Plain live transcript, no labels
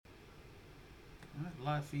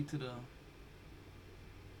Live feed to the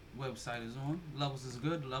website is on. Levels is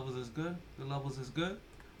good. The levels is good. The levels is good.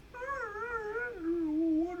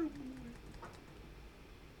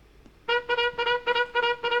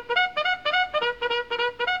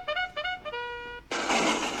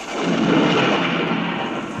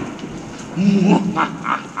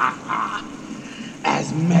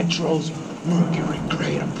 As Metro's Mercury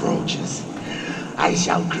grade approaches, I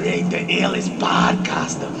shall create the illest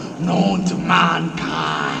podcaster known to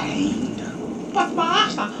mankind. But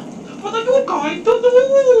Master, what are you going to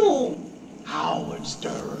do? Howard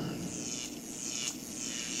Stern,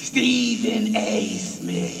 Stephen A.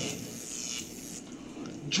 Smith,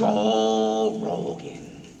 Joe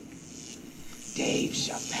Rogan, Dave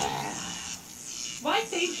Chappelle. Why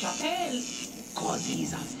Dave Chappelle? Cause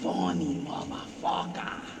he's a funny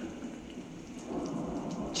motherfucker.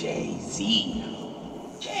 Jay-Z.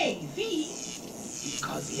 Jay-Z?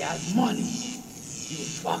 Because he has money. You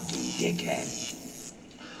fucking dickhead.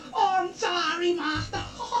 Oh, I'm sorry, Master.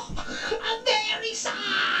 I'm very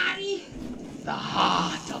sorry. The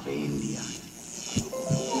heart of India.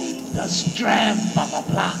 The strength of a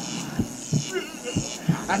black man.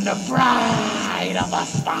 And the pride of a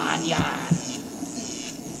Spaniard.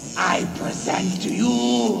 I present to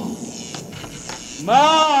you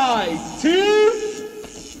MyT.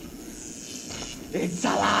 It's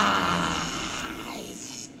alive.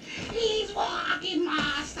 He's walking,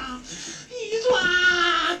 Master. He's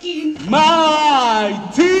walking.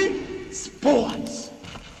 MyT Sports.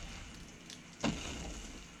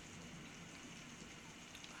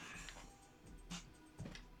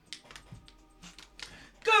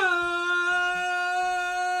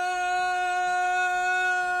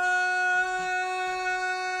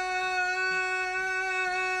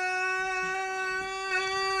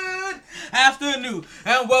 Afternoon,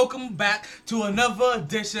 and welcome back to another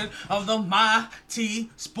edition of the MyT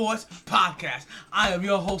Sports Podcast. I am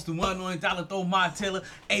your host, the one and only Dollar Throw My Taylor,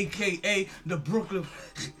 aka the Brooklyn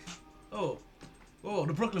the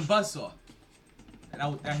Brooklyn Buzzsaw.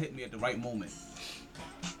 And that hit me at the right moment.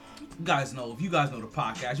 You guys know, if you guys know the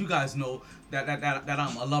podcast, you guys know that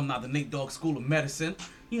I'm alumni of the Nate Dogg School of Medicine.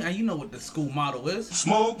 You know what the school motto is.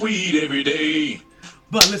 Smoke weed every day.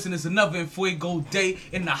 But listen, it's another En Fuego day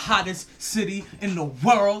in the hottest city in the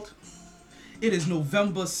world. It is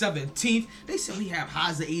November 17th. They said we have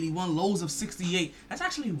highs of 81, lows of 68. That's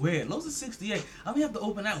actually weird. Lows of 68. I'm gonna have to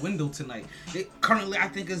open that window tonight. Currently, I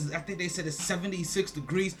think they said it's 76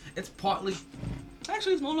 degrees. It's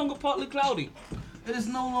no longer partly cloudy. It is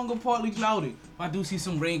no longer partly cloudy. I do see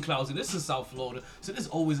some rain clouds, and this is South Florida, so there's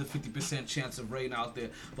always a 50% chance of rain out there.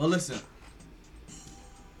 But listen,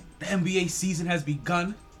 the NBA season has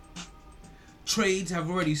begun. Trades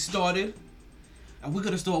have already started, and we're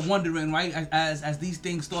gonna start wondering, right, as these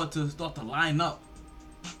things start to line up.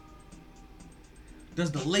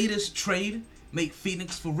 Does the latest trade make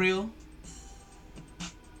Phoenix for real?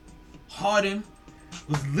 Harden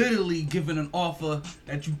was literally given an offer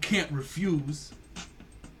that you can't refuse.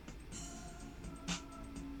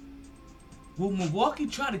 Will Milwaukee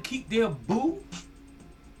try to keep their boo?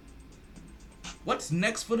 What's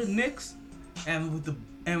next for the Knicks? And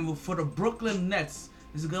for the Brooklyn Nets,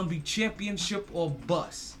 is it gonna be championship or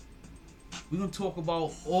bust? We're gonna talk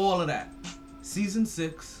about all of that. Season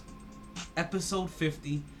 6, episode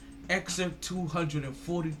 50, excerpt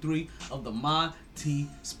 243 of the MyT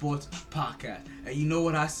Sports Podcast. And you know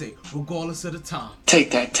what I say, regardless of the time.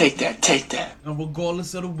 Take that. And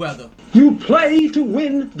regardless of the weather. You play to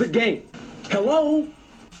win the game. Hello?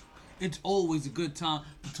 It's always a good time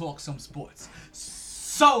to talk some sports.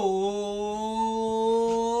 So,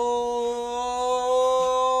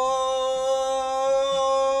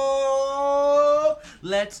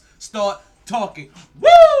 let's start talking.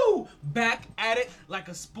 Woo! Back at it like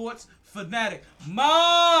a sports fanatic.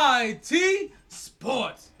 MyT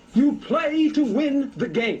Sports. You play to win the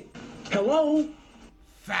game. Hello?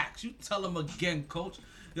 Facts. You tell them again, coach.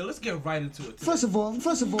 Yo, let's get right into it. First of all,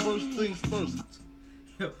 first things first.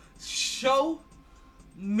 Yo, show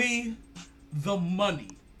me the money.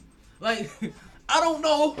 Like, I don't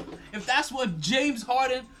know if that's what James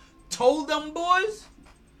Harden told them boys,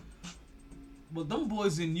 but them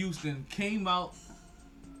boys in Houston came out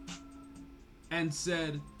and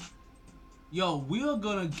said, yo, we are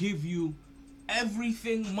gonna give you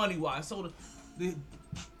everything money-wise. So the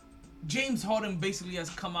James Harden basically has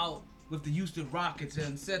come out with the Houston Rockets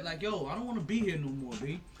and said, like, yo, I don't want to be here no more,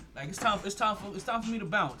 B. Like, it's time for me to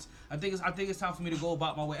bounce. I think it's time for me to go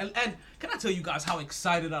about my way. And can I tell you guys how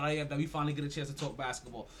excited I am that we finally get a chance to talk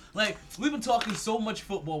basketball? Like, we've been talking so much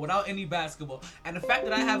football without any basketball, and the fact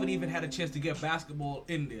that I haven't even had a chance to get basketball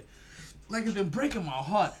in there, like it's been breaking my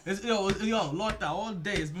heart. Yo, Lord, that all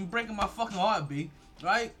day it's been breaking my fucking heart, B.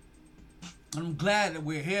 Right? And I'm glad that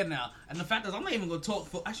we're here now. And the fact is, I'm not even gonna talk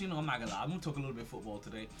for. Actually, no, I'm not gonna lie. I'm gonna talk a little bit football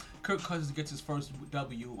today. Kirk Cousins gets his first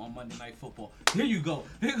W on Monday Night Football. Here you go.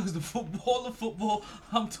 Here goes the football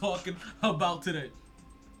I'm talking about today.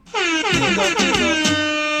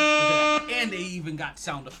 And they even got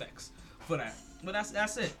sound effects for that. But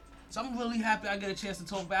that's it. So I'm really happy I get a chance to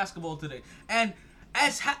talk basketball today. And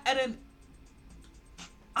then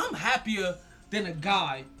I'm happier than a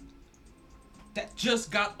guy that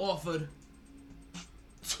just got offered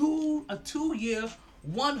a 2-year,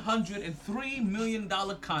 $103 million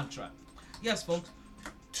contract. Yes, folks,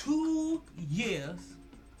 2 years,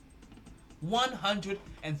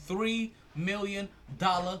 $103 million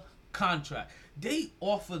contract. They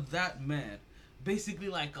offered that man basically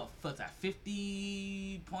like a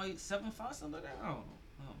 50.75, something like that. I don't know.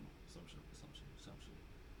 Some shit.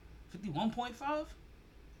 51.5?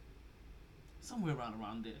 Somewhere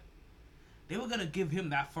around there. They were gonna give him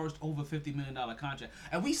that first over $50 million contract,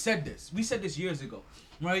 and we said this years ago,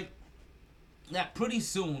 right? That pretty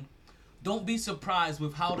soon, don't be surprised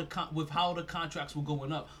with how the contracts were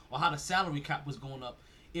going up or how the salary cap was going up.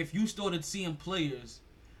 If you started seeing players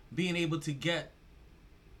being able to get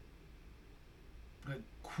like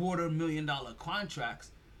 $250,000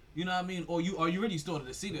 contracts, you know what I mean? Or you already started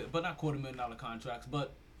to see that, but not $250,000 contracts,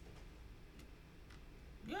 but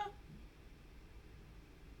yeah.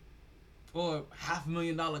 Or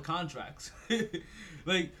 $500,000 contracts.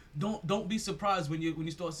 Like, don't be surprised when you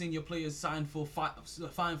start seeing your players sign for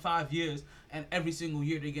 5 years, and every single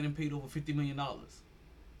year they're getting paid over $50 million.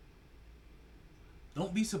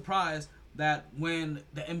 Don't be surprised that when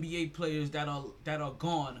the NBA players that are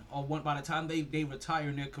gone, or by the time they retire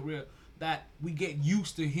in their career, that we get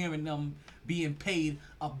used to hearing them being paid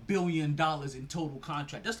 $1 billion in total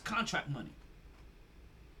contract. That's contract money.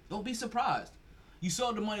 Don't be surprised. You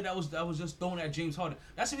saw the money that was just thrown at James Harden.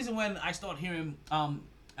 That's the reason when I start hearing and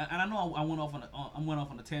I know I went off on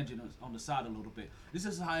a tangent on the side a little bit. This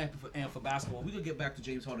is how I am for basketball. We're gonna get back to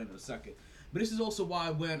James Harden in a second. But this is also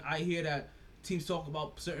why when I hear that teams talk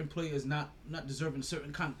about certain players not deserving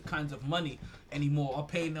certain kinds of money anymore, or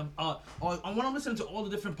paying them, or when I'm listening to all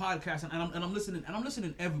the different podcasts, and I'm listening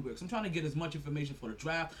everywhere, because I'm trying to get as much information for the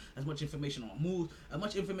draft, as much information on moves, as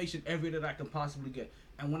much information everywhere that I can possibly get.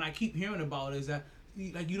 And when I keep hearing about it, is that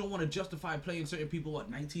like you don't want to justify playing certain people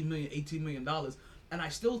what $19 million, $18 million, and I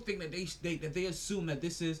still think that they assume that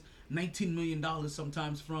this is $19 million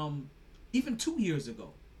sometimes from even 2 years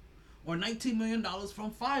ago. Or $19 million from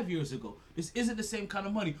 5 years ago. This isn't the same kind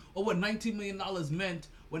of money. Or what $19 million meant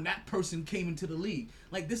when that person came into the league.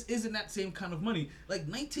 Like, this isn't that same kind of money. Like,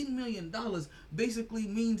 $19 million basically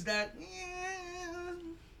means that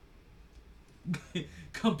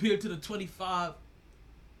compared to the 25...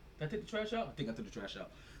 Did I take the trash out? I think I took the trash out.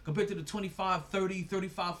 Compared to the 25, 30,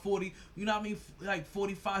 35, 40, you know what I mean? Like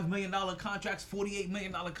 $45 million contracts, $48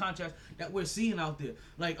 million contracts that we're seeing out there.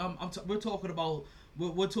 Like, we're talking about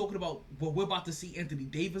what we're about to see Anthony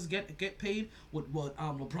Davis get paid, what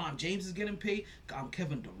LeBron James is getting paid,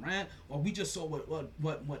 Kevin Durant, or we just saw what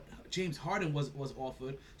James Harden was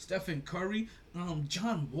offered, Stephen Curry,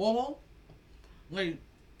 John Wall. Like,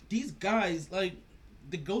 these guys, like,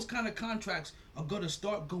 those kind of contracts are gonna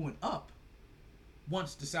start going up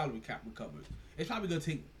once the salary cap recovers. It's probably gonna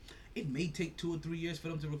take. It may take 2 or 3 years for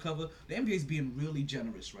them to recover. The NBA is being really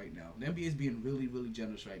generous right now. The NBA is being really, really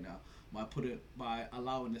generous right now by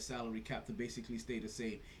allowing the salary cap to basically stay the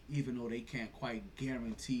same, even though they can't quite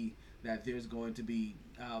guarantee that there's going to be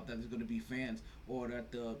fans, or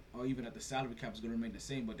even that the salary cap is going to remain the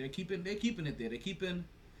same. But they're keeping it there.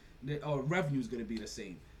 Or revenue is going to be the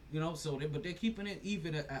same. You know, but they're keeping it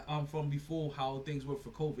even from before how things were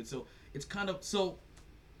for COVID. So it's kind of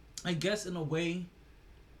I guess in a way.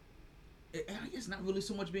 I guess not really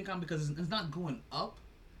so much being common because it's not going up,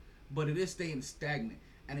 but it is staying stagnant,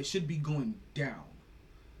 and it should be going down.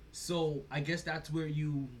 So I guess that's where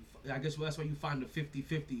that's why you find the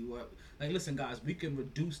 50-50. Like, listen, guys, we can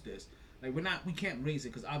reduce this. Like, we can't raise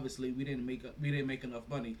it because obviously we didn't make enough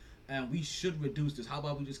money, and we should reduce this. How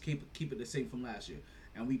about we just keep it the same from last year,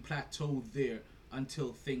 and we plateau there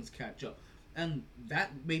until things catch up. And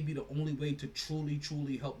that may be the only way to truly,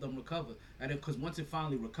 truly help them recover. And because once it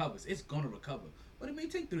finally recovers, it's going to recover. But it may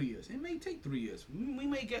take 3 years. We may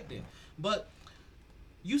get there. But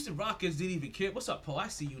Houston Rockets didn't even care. What's up, Paul? I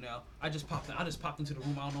see you now. I just popped into the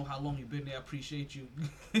room. I don't know how long you've been there. I appreciate you.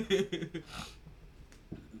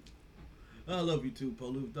 I love you too,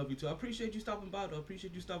 Paul. Love you too. I appreciate you stopping by, though.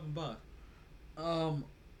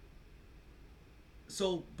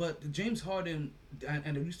 But James Harden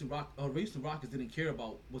and the Houston Rockets didn't care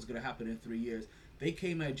about what's gonna happen in 3 years. They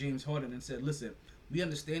came at James Harden and said, "Listen, we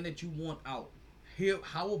understand that you want out. Here,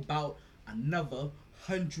 how about another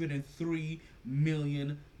 $103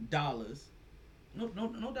 million? No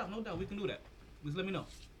doubt, we can do that. Just let me know."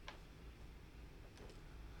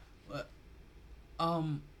 But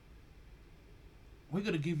we're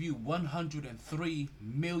gonna give you $103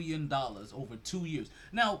 million over 2 years.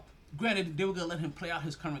 Now, granted, they were gonna let him play out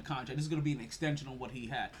his current contract. This is gonna be an extension on what he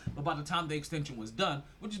had. But by the time the extension was done,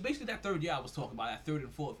 which is basically that third year I was talking about, that third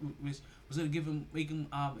and fourth, was gonna make him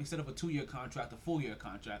instead of a 2-year contract, a 4-year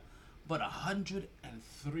contract, but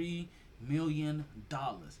 $103 million.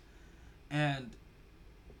 And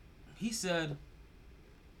he said,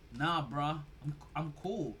 "Nah, bruh, I'm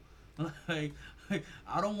cool. like,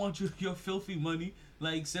 I don't want your filthy money.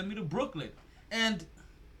 Like, send me to Brooklyn." And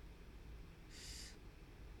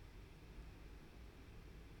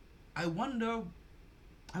I wonder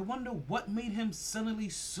what made him suddenly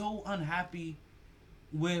so unhappy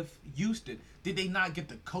with Houston. Did they not get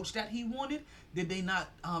the coach that he wanted? Did they not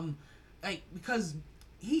because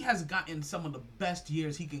he has gotten some of the best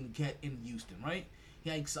years he can get in Houston, right?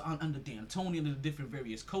 Like under D'Antoni and the different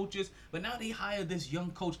various coaches, but now they hire this young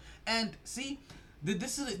coach, and see,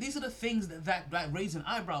 these are the things that raise an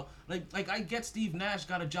eyebrow. Like I get Steve Nash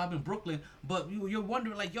got a job in Brooklyn, but you're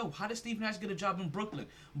wondering like, yo, how did Steve Nash get a job in Brooklyn?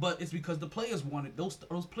 But it's because the players wanted those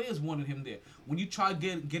players wanted him there. When you try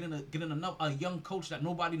getting a young coach that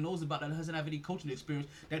nobody knows about, that doesn't have any coaching experience,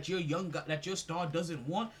 that your star doesn't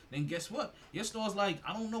want, then guess what? Your star's like,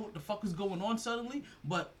 I don't know what the fuck is going on suddenly,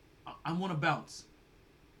 but I want to bounce.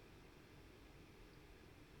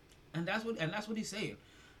 And that's what he's saying.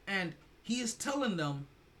 And he is telling them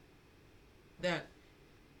that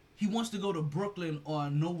he wants to go to Brooklyn or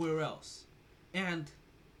nowhere else. And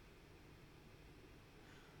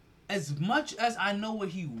as much as I know where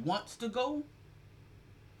he wants to go,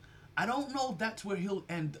 I don't know if that's where he'll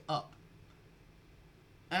end up.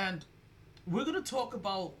 And we're going to talk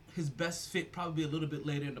about his best fit probably a little bit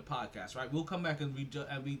later in the podcast, right? We'll come back and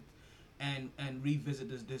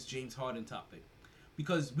revisit this James Harden topic.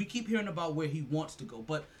 Because we keep hearing about where he wants to go.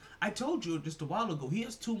 But I told you just a while ago, he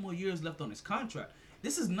has 2 more years left on his contract.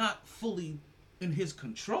 This is not fully in his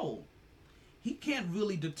control. He can't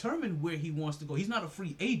really determine where he wants to go. He's not a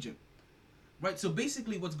free agent. Right? So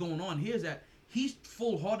basically what's going on here is that he's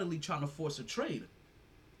full-heartedly trying to force a trade.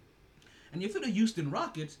 And if you're the Houston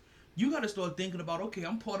Rockets, you got to start thinking about, okay,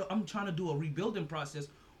 I'm trying to do a rebuilding process.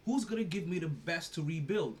 Who's going to give me the best to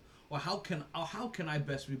rebuild? Or how can I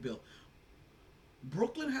best rebuild?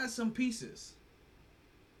 Brooklyn has some pieces.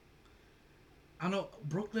 I know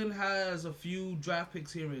Brooklyn has a few draft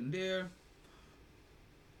picks here and there.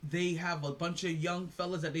 They have a bunch of young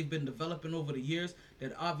fellas that they've been developing over the years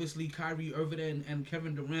that obviously Kyrie Irving and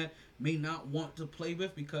Kevin Durant may not want to play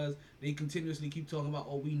with because they continuously keep talking about,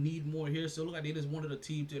 oh, we need more here. So it looks like they just wanted a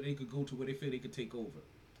team that they could go to where they feel they could take over.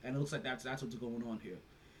 And it looks like that's what's going on here.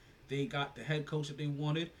 They got the head coach that they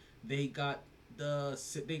wanted. They got a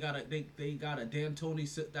D'Antoni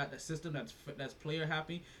system that's player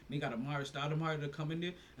happy. They got a Myers Stoudemire to come in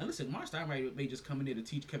there. And listen, Myers Stoudemire may just come in there to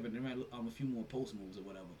teach Kevin Durant a few more post moves or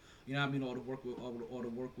whatever. You know what I mean? Or to work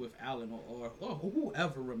with Allen or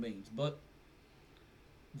whoever remains. But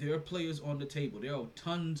there are players on the table. There are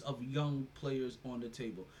tons of young players on the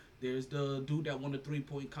table. There's the dude that won the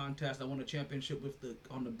 3-point contest, that won a championship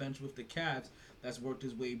on the bench with the Cavs. That's worked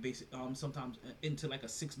his way sometimes into like a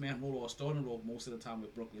 6-man role or a starting role most of the time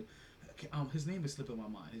with Brooklyn. His name is slipping my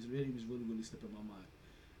mind. His name is really slipping my mind,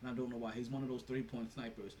 and I don't know why. He's one of those 3-point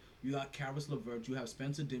snipers. You got Karis LeVert, you have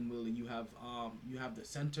Spencer Dinwiddie, you have the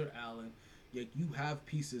center Allen. You have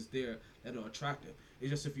pieces there that are attractive. It's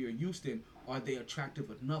just if you're Houston, are they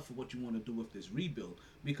attractive enough for what you want to do with this rebuild?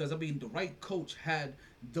 Because, I mean, the right coach had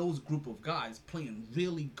those group of guys playing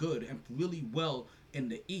really good and really well in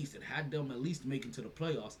the East and had them at least make it to the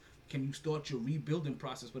playoffs. Can you start your rebuilding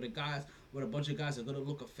process where a bunch of guys are going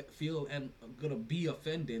to feel and going to be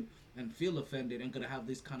offended and feel offended and going to have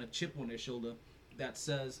this kind of chip on their shoulder that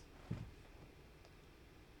says,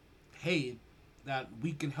 hey, that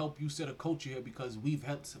we can help you set a culture here because we've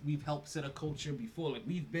helped set a culture before. Like,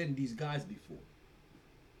 we've been these guys before.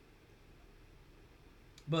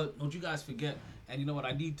 But don't you guys forget, and you know what,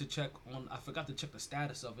 I forgot to check the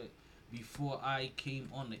status of it before I came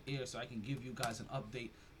on the air so I can give you guys an update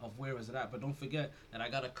of where is it at. But don't forget that I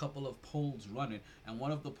got a couple of polls running, and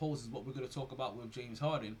one of the polls is what we're going to talk about with James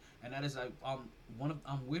Harden, and that is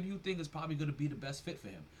where do you think is probably going to be the best fit for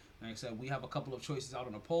him? Like I said, we have a couple of choices out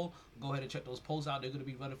on a poll. Go ahead and check those polls out. They're going to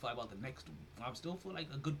be running for about the next. I'm still for like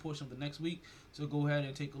a good portion of the next week. So go ahead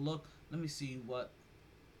and take a look. Let me see what.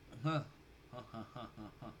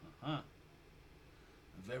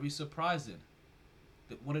 Very surprising.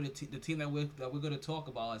 One of the team that we're going to talk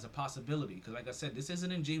about as a possibility, because like I said, this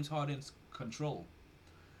isn't in James Harden's control.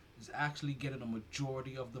 Is actually getting a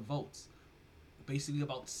majority of the votes. Basically,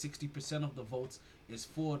 about 60% of the votes is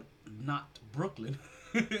for not Brooklyn.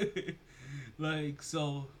 Like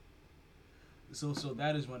so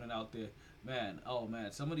that is running out there, man. Oh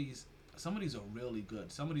man, some of these are really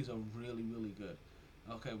good. Some of these are really good.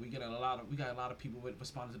 Okay, we got a lot of people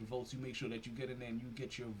responding to the votes. You make sure that you get in there and you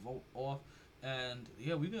get your vote off. And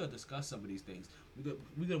yeah, we're gonna discuss some of these things. We're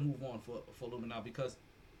gonna move on for a little bit now, because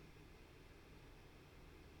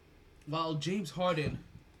while James Harden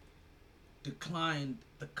declined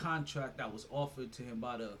the contract that was offered to him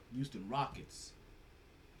by the Houston Rockets,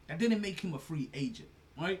 that didn't make him a free agent,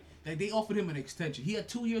 right? That they offered him an extension. He had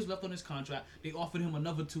 2 years left on his contract. They offered him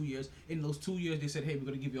another 2 years. In those 2 years, they said, "Hey, we're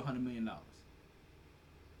gonna give you $100 million."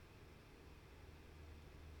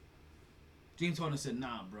 James Harden said,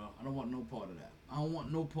 "Nah, bro, I don't want no part of that. I don't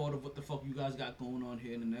want no part of what the fuck you guys got going on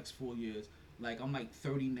here in the next 4 years. Like, I'm like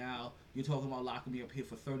 30 now. You're talking about locking me up here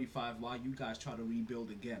for 35 while you guys try to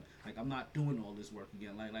rebuild again. Like, I'm not doing all this work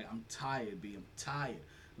again. Like I'm tired, B. I'm tired.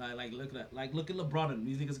 Like look at that. Like, look at LeBron and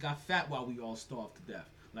these niggas got fat while we all starved to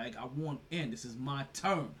death. Like, I want in. This is my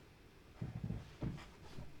turn."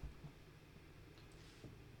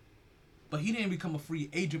 But he didn't become a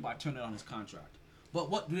free agent by turning on his contract. But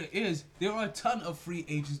what there are a ton of free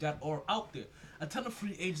agents that are out there. A ton of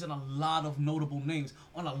free agents and a lot of notable names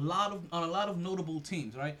on a lot of notable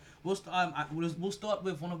teams, right? We'll start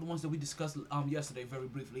with one of the ones that we discussed yesterday very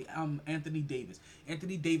briefly. Anthony Davis.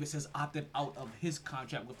 Anthony Davis has opted out of his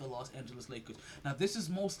contract with the Los Angeles Lakers. Now, this is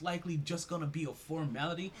most likely just gonna be a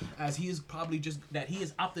formality, as he is probably just that he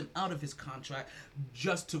is opting out of his contract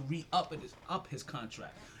just to up his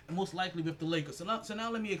contract. And most likely with the Lakers. So now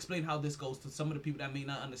let me explain how this goes to some of the people that may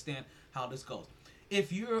not understand how this goes.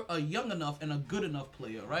 If you're a young enough and a good enough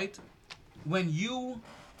player, right? When you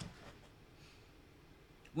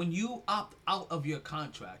opt out of your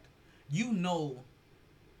contract, you know.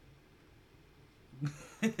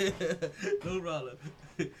 No problem.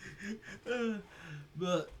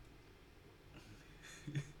 but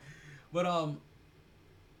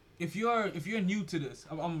if you're new to this,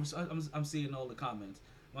 I'm seeing all the comments.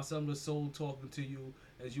 My son was so talking to you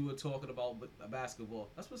as you were talking about basketball.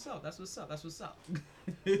 That's what's up.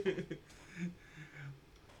 We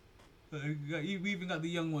even got the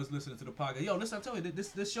young ones listening to the podcast. Yo, listen, I tell you,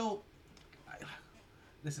 this show.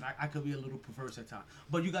 Listen, I could be a little perverse at times,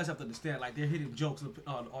 but you guys have to understand, like, they're hitting jokes or the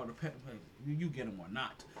you get them or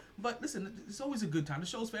not. But listen, it's always a good time. The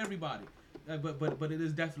show's for everybody, but it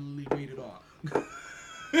is definitely rated R.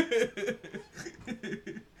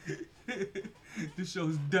 This show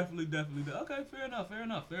is definitely okay. Fair enough.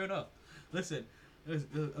 Listen, as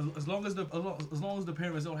long as the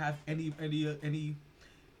parents don't have any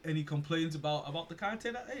complaints about the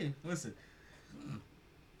content, hey, listen.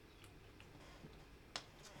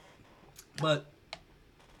 But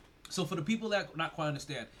so for the people that not quite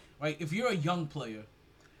understand, right? If you're a young player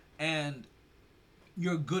and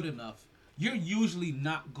you're good enough, you're usually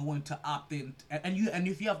not going to opt in, and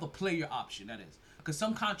if you have the player option, that is, because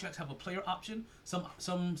some contracts have a player option, some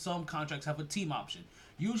contracts have a team option.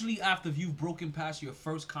 Usually, after you've broken past your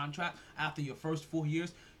first contract, after your first 4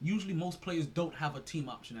 years, usually most players don't have a team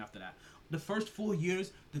option after that. The first 4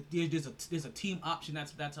 years, there's a team option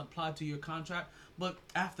that's applied to your contract, but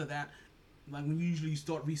after that, like when you usually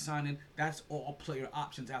start re-signing, that's all player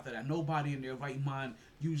options after that. Nobody in their right mind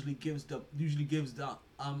usually gives a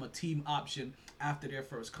team option after their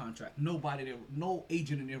first contract. No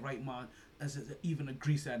agent in their right mind even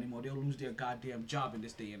agrees to that anymore. They'll lose their goddamn job in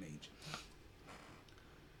this day and age.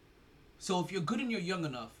 So if you're good and you're young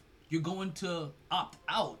enough, you're going to opt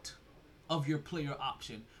out of your player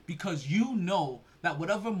option because you know that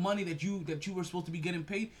whatever money that you were supposed to be getting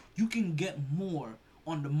paid, you can get more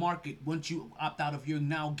on the market once you opt out of your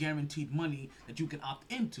now guaranteed money that you can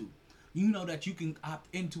opt into. You know that you can opt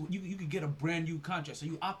into, you can get a brand new contract. So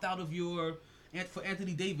you opt out of and for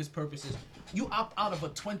Anthony Davis purposes, you opt out of a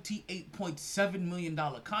 $28.7 million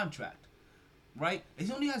contract, right?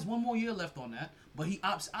 He only has 1 more year left on that, but he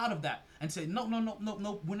opts out of that and say, no,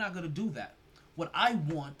 we're not going to do that. What I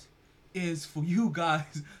want is for you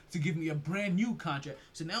guys to give me a brand new contract.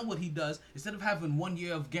 So now what he does, instead of having 1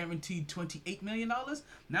 year of guaranteed $28 million,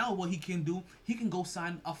 now what he can do, he can go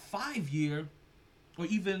sign a 5-year, or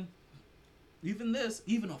even a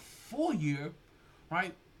 4-year,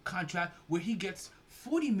 right, contract where he gets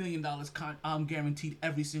 $40 million guaranteed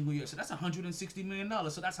every single year. So that's $160 million.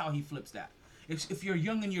 So that's how he flips that. If you're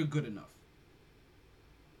young and you're good enough.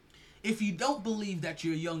 If you don't believe that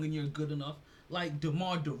you're young and you're good enough, like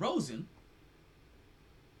DeMar DeRozan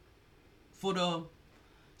for the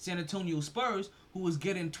San Antonio Spurs, who was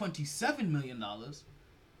getting $27 million,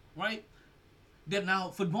 right? That now,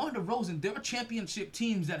 for DeMar DeRozan, there are championship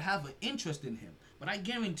teams that have an interest in him. But I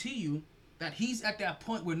guarantee you that he's at that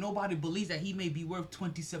point where nobody believes that he may be worth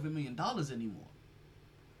 $27 million anymore.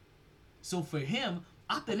 So for him,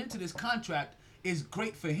 opting into this contract is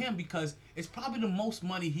great for him because it's probably the most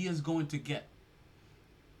money he is going to get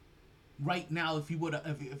right now if he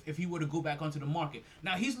were to go back onto the market.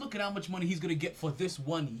 Now he's looking at how much money he's going to get for this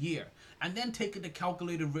 1 year, and then taking the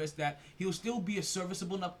calculated risk that he'll still be a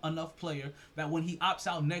serviceable enough player that when he opts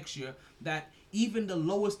out next year, that even the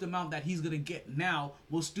lowest amount that he's going to get now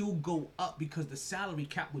will still go up because the salary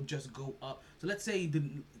cap would just go up. So let's say the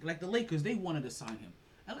Lakers, they wanted to sign him,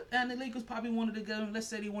 and the Lakers probably wanted to get him. Let's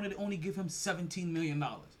say they wanted to only give him $17 million.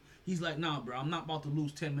 He's like, nah, bro, I'm not about to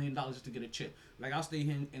lose $10 million just to get a chip. Like, I'll stay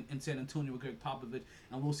here in San Antonio with Greg Popovich,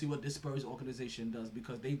 and we'll see what this Spurs organization does,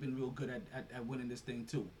 because they've been real good at winning this thing,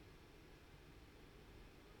 too.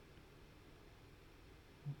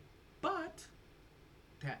 But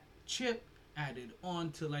that chip added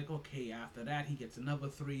on to, like, okay, after that, he gets another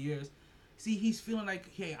 3 years. See, he's feeling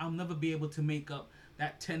like, hey, I'll never be able to make up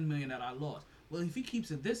that $10 million that I lost. Well, if he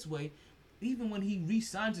keeps it this way, even when he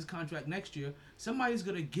re-signs his contract next year, somebody's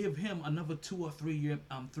gonna give him another 2 or 3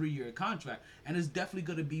 year contract, and it's definitely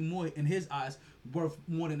gonna be more in his eyes, worth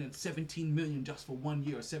more than $17 million just for 1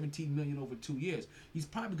 year, or $17 million over 2 years. He's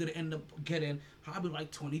probably gonna end up getting probably like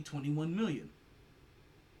 21 million.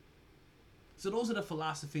 So those are the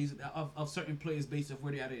philosophies of certain players based off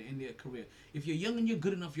where they're at in their career. If you're young and you're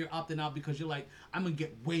good enough, you're opting out because you're like, I'm gonna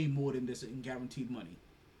get way more than this in guaranteed money.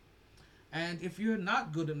 And if you're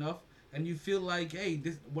not good enough, and you feel like, hey,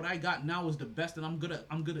 this what I got now is the best, and I'm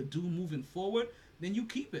gonna do moving forward, then you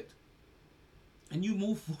keep it, and you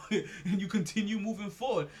move forward, and you continue moving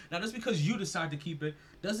forward. Now, just because you decide to keep it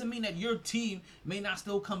doesn't mean that your team may not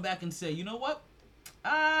still come back and say, you know what,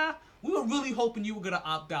 we were really hoping you were gonna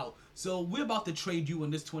opt out, so we're about to trade you in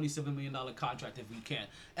this $27 million contract if we can.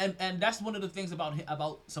 And that's one of the things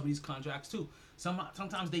about some of these contracts too.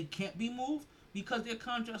 Sometimes they can't be moved because their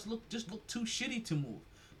contracts look too shitty to move.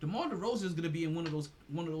 DeMar DeRozan is going to be in one of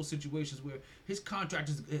those situations where his contract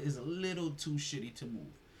is a little too shitty to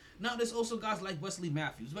move. Now, there's also guys like Wesley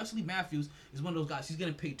Matthews. Wesley Matthews is one of those guys. He's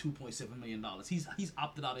getting paid $2.7 million. He's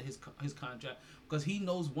opted out of his contract because he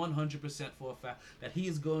knows 100% for a fact that he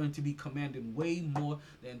is going to be commanding way more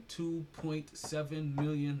than $2.7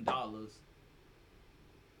 million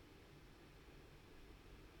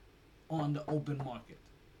on the open market.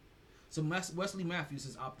 So Wesley Matthews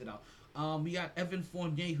has opted out. We got Evan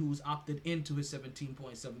Fournier, who's opted into his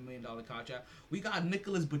 $17.7 million contract. We got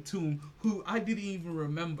Nicholas Batum, who I didn't even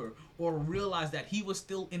remember or realize that he was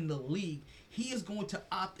still in the league. He is going to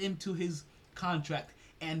opt into his contract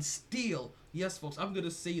and steal, yes, folks, I'm going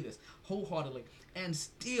to say this wholeheartedly, and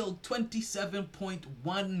steal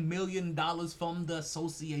 $27.1 million from the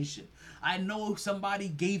association. I know somebody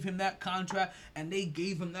gave him that contract and they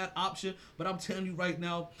gave him that option, but I'm telling you right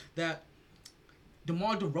now that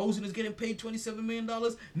DeMar DeRozan is getting paid $27 million.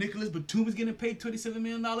 Nicholas Batum is getting paid $27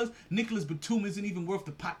 million. Nicholas Batum isn't even worth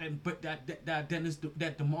the pot that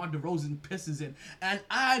DeMar DeRozan pisses in. And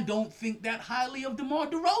I don't think that highly of DeMar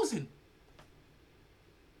DeRozan.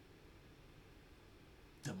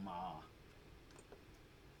 DeMar.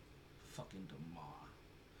 Fucking DeMar.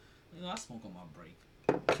 You know, I smoke on my break.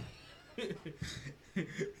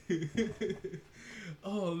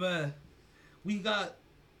 Oh, man. We got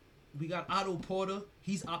Otto Porter.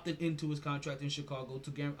 He's opted into his contract in Chicago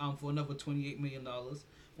for another $28 million.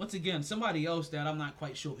 Once again, somebody else that I'm not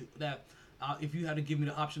quite sure that if you had to give me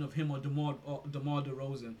the option of him or DeMar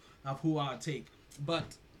DeRozan of who I'd take.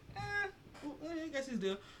 But I guess he's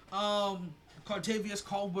there. Cartavius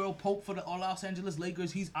Caldwell-Pope for the Los Angeles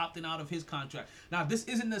Lakers. He's opting out of his contract. Now, this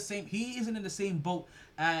isn't the same. He isn't in the same boat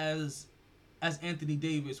as Anthony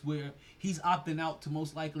Davis, where he's opting out to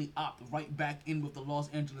most likely opt right back in with the Los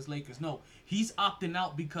Angeles Lakers. No, he's opting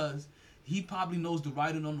out because he probably knows the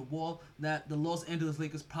writing on the wall that the Los Angeles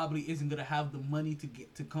Lakers probably isn't gonna have the money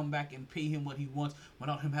to come back and pay him what he wants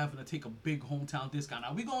without him having to take a big hometown discount.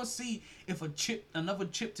 Now we're gonna see if another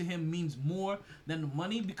chip to him means more than the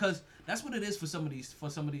money, because that's what it is for some of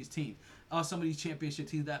these teams, some of these championship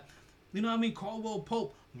teams that. You know what I mean? Caldwell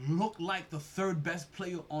Pope looked like the third best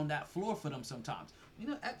player on that floor for them sometimes. You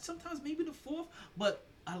know, sometimes maybe the fourth, but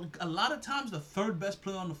a lot of times the third best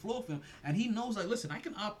player on the floor for him. And he knows, like, listen, I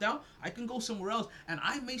can opt out. I can go somewhere else, and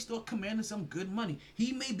I may start commanding some good money.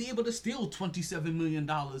 He may be able to steal $27 million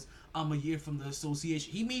a year from the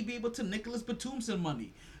association. He may be able to Nicholas Batum some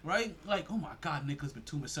money, right? Like, oh my God, Nicholas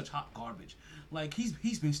Batum is such hot garbage. Like,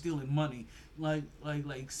 he's been stealing money, like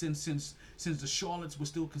since the Charlottes were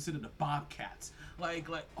still considered the Bobcats. Like,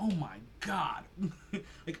 oh my God.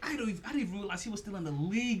 Like, I didn't even realize he was still in the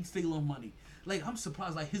league stealing money. Like, I'm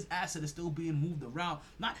surprised, like, his asset is still being moved around.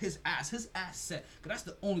 Not his asset. Because that's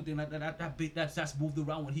the only thing that's moved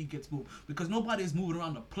around when he gets moved. Because nobody is moving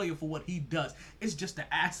around the player for what he does. It's just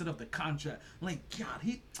the asset of the contract. Like, God,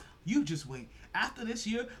 you just wait. After this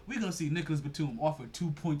year, we're going to see Nicholas Batum offered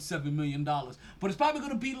 $2.7 million. But it's probably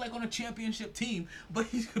going to be, like, on a championship team. But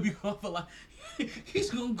he's going to be offered, like,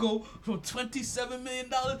 he's going to go from $27 million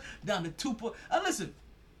down to listen.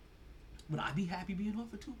 Would I be happy being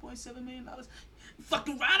offered $2.7 million?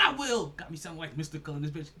 Fucking right, I will. Got me sounding like Mystical in this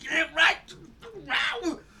bitch. Yeah, right.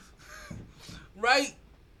 Right?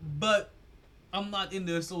 But I'm not in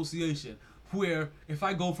the association where if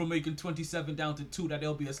I go from making 27 down to 2, that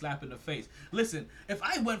there'll be a slap in the face. Listen, if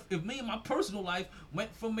me in my personal life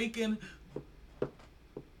went from making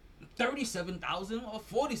 37,000 or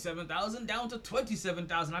 47,000 down to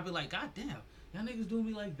 27,000, I'd be like, God damn. Y'all niggas doing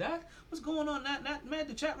me like that? What's going on? That man,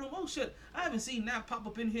 the chat room. Oh shit! I haven't seen that pop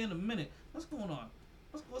up in here in a minute. What's going on?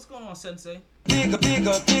 What's going on, Sensei? Big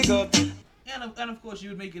up. And of course you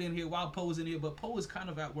would make it in here while Poe's in here, but Poe is kind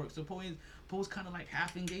of at work, so Poe's kind of like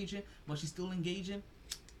half engaging, but she's still engaging.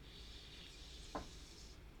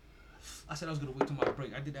 I said I was gonna wait till my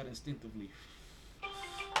break. I did that instinctively.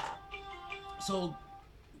 So,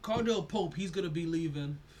 Caldwell Pope, he's gonna be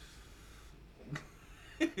leaving.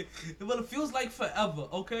 Well, it feels like forever,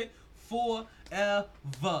 okay?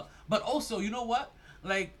 Forever. But also, you know what?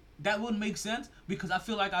 Like, that wouldn't make sense because I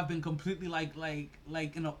feel like I've been completely I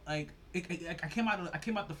came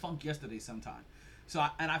out the funk yesterday sometime. So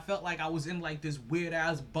I felt like I was in like this weird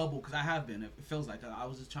ass bubble because I have been. It feels like I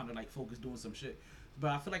was just trying to like focus doing some shit.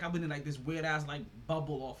 But I feel like I've been in like this weird ass like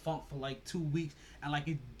bubble or funk for like 2 weeks, and like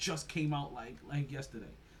it just came out like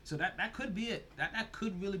yesterday. So that could be it. That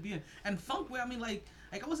could really be it. And funk, where I mean like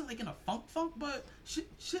I wasn't like in a funk, but shit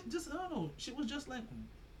just, I don't know, shit was just like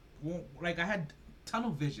I had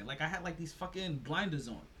tunnel vision, like I had like these fucking blinders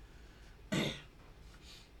on. It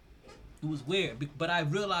was weird, but I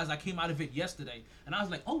realized I came out of it yesterday, and I was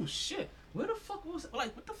like, oh shit, where the fuck was,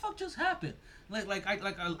 like, what the fuck just happened?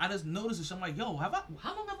 I just noticed this. I'm like, yo, how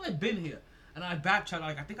long have I been here? And I backtracked,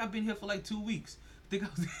 like I think I've been here for like 2 weeks.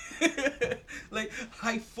 Like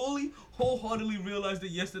I fully wholeheartedly realized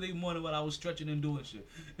it yesterday morning when I was stretching and doing shit.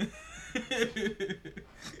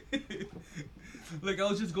 Like I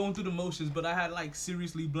was just going through the motions, but I had like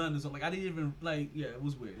seriously blunders. So like I didn't even it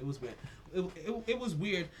was weird. It was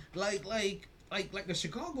weird. Like the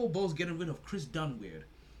Chicago Bulls getting rid of Chris Dunn weird,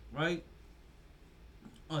 right?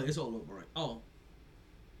 Oh, it's all over, right? Oh,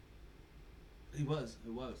 it was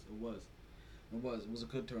a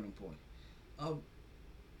good turning point.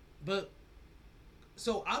 But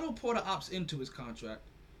so Otto Porter opts into his contract.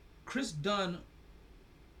 Chris Dunn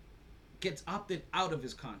gets opted out of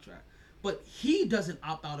his contract, but he doesn't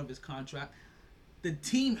opt out of his contract. The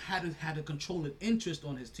team had a controlling interest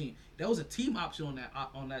on his team. There was a team option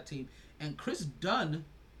on that team, and Chris Dunn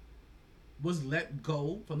was let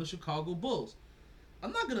go from the Chicago Bulls.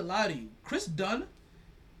 I'm not gonna lie to you, Chris Dunn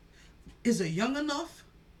is a young enough,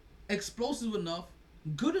 explosive enough,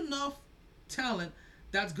 good enough talent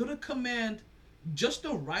that's gonna command just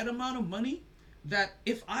the right amount of money that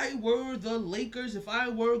if I were the Lakers, if I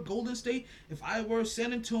were Golden State, if I were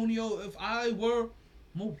San Antonio, if I were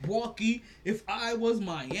Milwaukee, if I was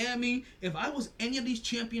Miami, if I was any of these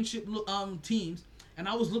championship teams, and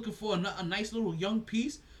I was looking for a nice little young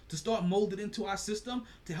piece to start molded into our system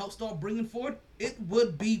to help start bringing forward, it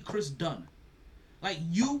would be Chris Dunn. Like,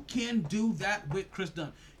 you can do that with Chris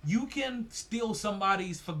Dunn. You can steal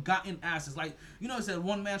somebody's forgotten assets. Like, you know, it said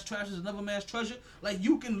one man's trash is another man's treasure. Like,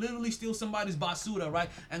 you can literally steal somebody's basura, right?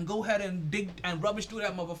 And go ahead and dig and rubbish through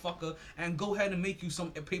that motherfucker and go ahead and make you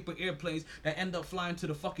some paper airplanes that end up flying to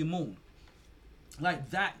the fucking moon.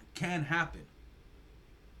 Like, that can happen.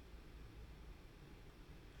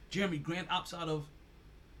 Jeremy Grant opts out of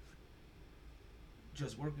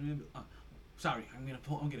just working in. Sorry, I'm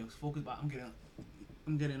getting focused by.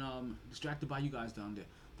 I'm getting distracted by you guys down there.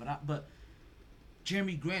 But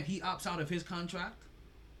Jeremy Grant, he opts out of his contract.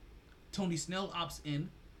 Tony Snell opts in.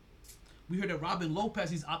 We heard that Robin Lopez,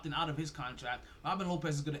 he's opting out of his contract. Robin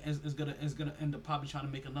Lopez is gonna end up probably trying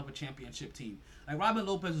to make another championship team. Like Robin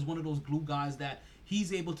Lopez is one of those glue guys that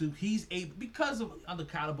he's able because of the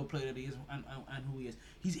caliber player that he is and who he is.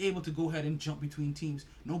 He's able to go ahead and jump between teams.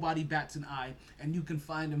 Nobody bats an eye, and you can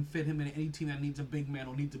find him, fit him in any team that needs a big man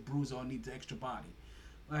or needs a bruiser or needs an extra body.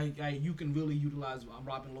 Like you can really utilize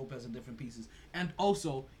Robin Lopez in different pieces, and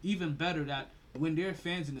also even better that when there are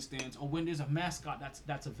fans in the stands or when there's a mascot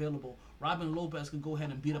that's available, Robin Lopez can go ahead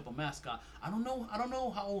and beat up a mascot. I don't know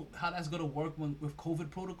how that's gonna work with COVID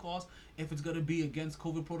protocols. If it's gonna be against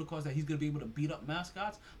COVID protocols that he's gonna be able to beat up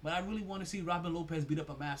mascots, but I really want to see Robin Lopez beat up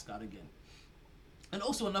a mascot again. And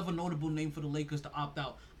also another notable name for the Lakers to opt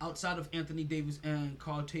out, outside of Anthony Davis and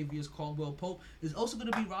Cartavius Caldwell Pope, is also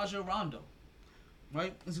gonna be Rajon Rondo.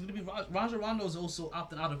 Right, it's going to be Rajon Rondo is also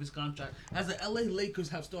opting out of his contract, as the LA Lakers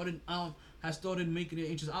have started making their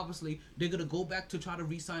interest. Obviously, they're going to go back to try to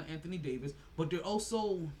re-sign Anthony Davis, but they're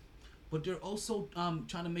also trying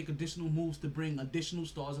to make additional moves to bring additional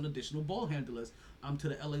stars and additional ball handlers to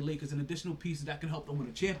the LA Lakers, and additional pieces that can help them win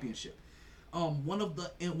a championship. One of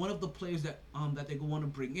the players that they want to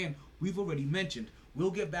bring in, we've already mentioned. We'll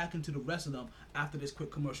get back into the rest of them after this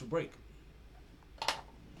quick commercial break.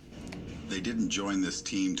 They didn't join this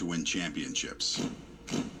team to win championships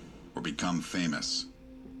or become famous.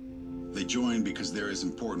 They joined because there is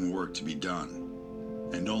important work to be done,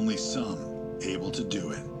 and only some able to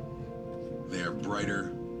do it. They are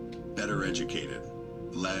brighter, better educated,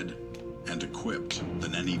 led, and equipped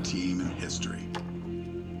than any team in history.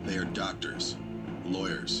 They are doctors,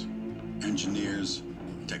 lawyers, engineers,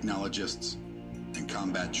 technologists, and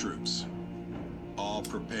combat troops, all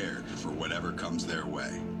prepared for whatever comes their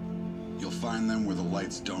way. You'll find them where the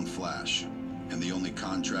lights don't flash, and the only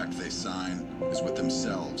contract they sign is with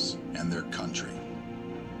themselves and their country.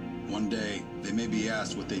 One day, they may be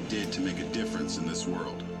asked what they did to make a difference in this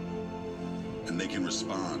world. And they can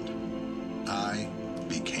respond, "I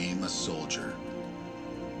became a soldier."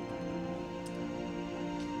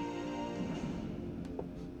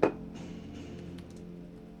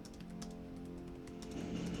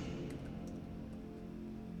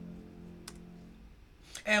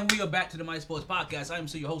 And we are back to the My Sports Podcast. I am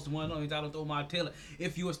still your host, the one and only Donald Omar Taylor.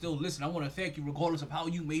 If you are still listening, I want to thank you regardless of how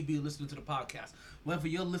you may be listening to the podcast. Whether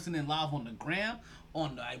you're listening live on the gram,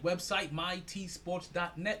 on the website,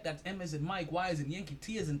 mytsports.net, that's M as in Mike, Y as in Yankee,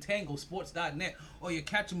 T as in Tango, sports.net, or you're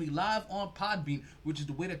catching me live on Podbean, which is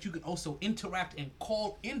the way that you can also interact and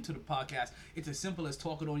call into the podcast. It's as simple as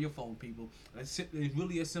talking on your phone, people. It's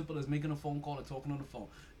really as simple as making a phone call and talking on the phone.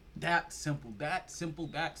 That simple.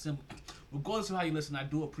 Regardless of how you listen, I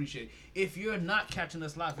do appreciate it. If you're not catching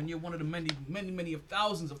us live and you're one of the many of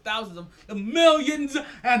thousands of the millions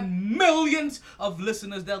and millions of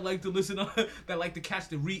listeners that like to listen, that like to catch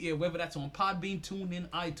the re-air, whether that's on Podbean, TuneIn,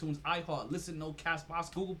 iTunes, iHeart, Listen, No,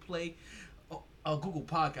 Castbox, Google Play, Google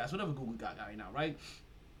Podcasts, whatever Google got right now, right?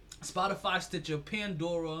 Spotify, Stitcher,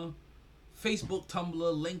 Pandora, Facebook, Tumblr,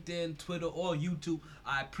 LinkedIn, Twitter, or YouTube.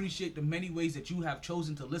 I appreciate the many ways that you have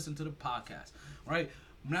chosen to listen to the podcast. Right?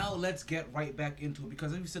 Now let's get right back into it,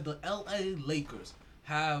 because as we said, the LA Lakers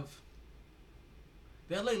have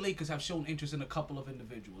shown interest in a couple of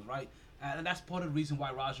individuals, right? And that's part of the reason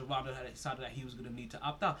why Rajon Rondo had decided that he was going to need to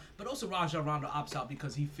opt out. But also Rajon Rondo opts out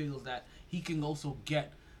because he feels that he can also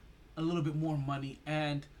get a little bit more money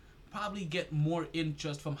and probably get more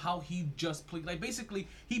interest from how he just played. Like, basically,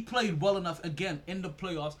 he played well enough again in the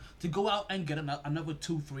playoffs to go out and get another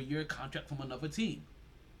 2-3 year contract from another team.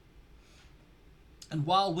 And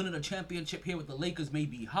while winning a championship here with the Lakers may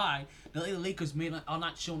be high, the Lakers are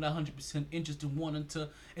not showing that 100% interest in wanting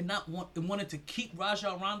to keep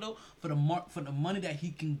Rajon Rondo for the money that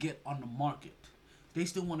he can get on the market. They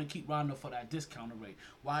still want to keep Rondo for that discounted rate,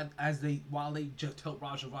 while they just help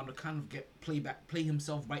Rajon Rondo kind of play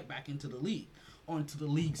himself right back into the league, or into the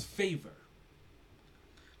league's favor.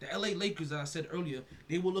 The LA Lakers, as I said earlier,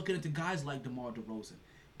 they were looking into guys like DeMar DeRozan,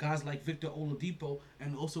 guys like Victor Oladipo,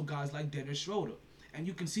 and also guys like Dennis Schroeder. And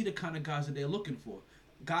you can see the kind of guys that they're looking for,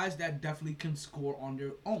 guys that definitely can score on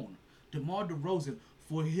their own. DeMar DeRozan,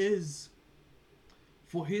 for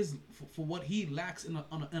what he lacks in a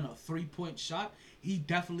 3-point shot, he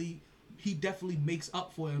definitely makes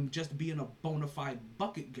up for him just being a bona fide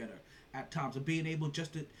bucket getter. at times, of being able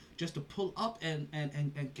just to pull up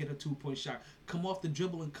and get a 2-point shot, come off the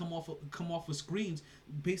dribble and come off of screens,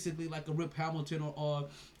 basically like a Rip Hamilton or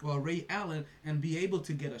Ray Allen, and be able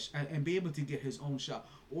to get his own shot,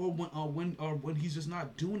 or when he's just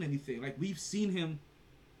not doing anything. Like we've seen him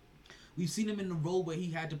in the role where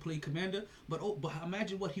he had to play commander, but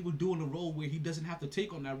imagine what he would do in a role where he doesn't have to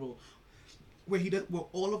take on that role, where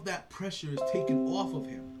all of that pressure is taken off of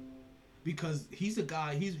him. Because he's a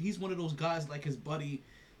guy, he's one of those guys like his buddy,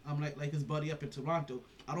 like his buddy up in Toronto.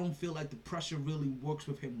 I don't feel like the pressure really works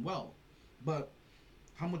with him well. But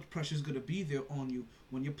how much pressure is gonna be there on you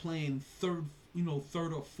when you're playing third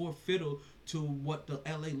or fourth fiddle to what the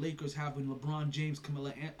LA Lakers have in LeBron James,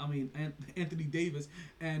 Anthony Davis,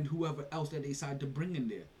 and whoever else that they decide to bring in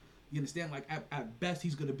there. You understand? Like at best,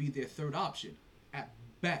 he's gonna be their third option. At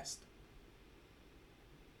best.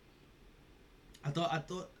 I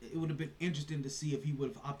thought it would have been interesting to see if he would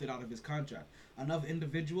have opted out of his contract. Another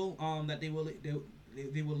individual that they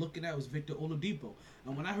were looking at was Victor Oladipo.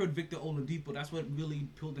 And when I heard Victor Oladipo, that's what really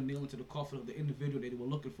pulled the nail into the coffin of the individual they were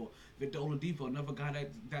looking for. Victor Oladipo, another guy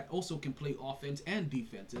that also can play offense and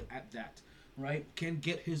defense at that. Right, can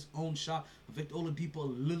get his own shot. Victor Oladipo a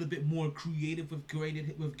little bit more creative with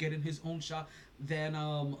getting his own shot than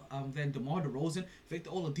DeMar DeRozan. Victor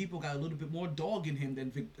Oladipo got a little bit more dog in him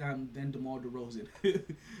than DeMar DeRozan,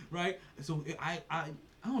 right? So I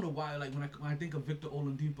don't know why, like when I think of Victor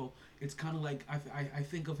Oladipo, it's kind of like I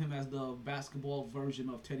think of him as the basketball version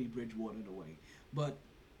of Teddy Bridgewater in a way. But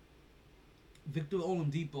Victor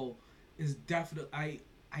Oladipo is definitely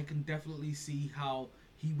I can definitely see how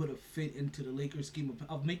he would have fit into the Lakers scheme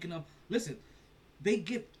of making up. Listen, they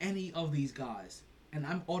get any of these guys, and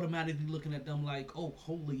I'm automatically looking at them like, oh,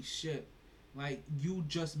 holy shit. Like, you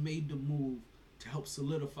just made the move to help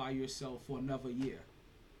solidify yourself for another year.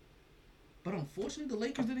 But unfortunately, the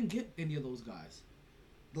Lakers didn't get any of those guys.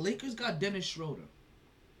 The Lakers got Dennis Schroeder.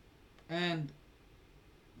 And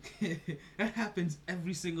that happens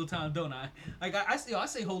every single time, don't I? Like, I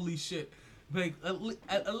say holy shit. Like at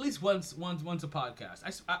least once a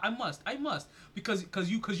podcast. I must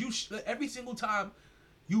because you every single time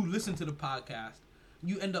you listen to the podcast,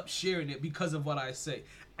 you end up sharing it because of what I say,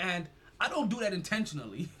 and I don't do that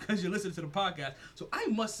intentionally because you listen to the podcast. So I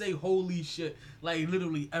must say holy shit like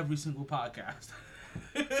literally every single podcast.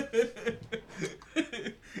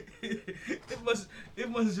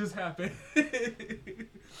 it must just happen.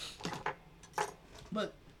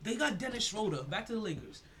 But they got Dennis Schroeder. Back to the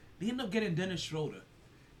Lakers. They end up getting Dennis Schroeder.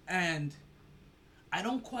 And I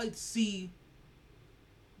don't quite see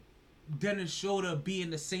Dennis Schroeder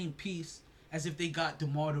being the same piece as if they got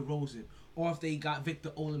DeMar DeRozan or if they got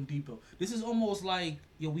Victor Oladipo. This is almost like,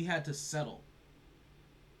 we had to settle.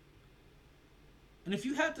 And if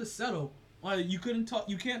you had to settle, you can't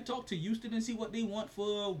talk to Houston and see what they want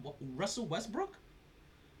for Russell Westbrook?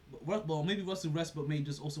 Well, maybe Russell Westbrook may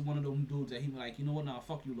just also one of them dudes that he be like, you know what, nah,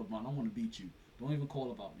 fuck you, LeBron, I want to beat you. Don't even call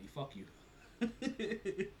about me. Fuck you.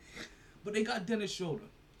 But they got Dennis Schroeder.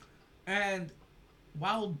 And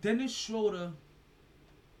while Dennis Schroeder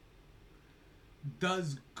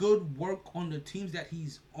does good work on the teams that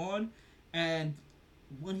he's on, and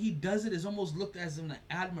when he does it, it's almost looked as an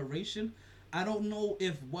admiration. I don't know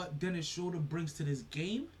if what Dennis Schroeder brings to this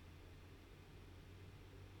game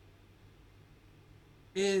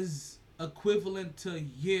is equivalent to,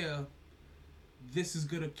 this is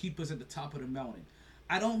gonna keep us at the top of the mountain.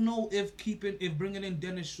 I don't know if bringing in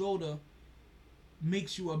Dennis Schroeder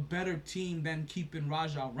makes you a better team than keeping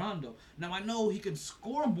Rajon Rondo. Now I know he can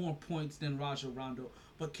score more points than Rajon Rondo,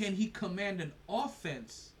 but can he command an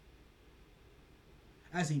offense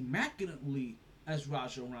as immaculately as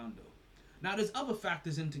Rajon Rondo? Now there's other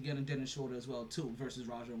factors into getting Dennis Schroeder as well too versus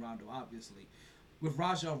Rajon Rondo, obviously. With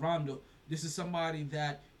Rajon Rondo, this is somebody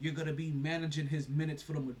that you're going to be managing his minutes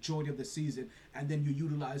for the majority of the season, and then you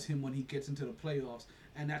utilize him when he gets into the playoffs,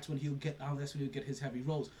 and that's when he'll get his heavy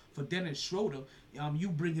roles. For Dennis Schroeder, you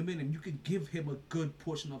bring him in and you can give him a good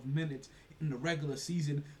portion of minutes in the regular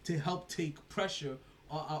season to help take pressure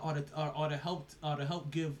or to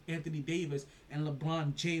help give Anthony Davis and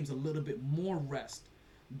LeBron James a little bit more rest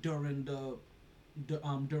during the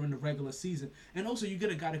regular season. And also you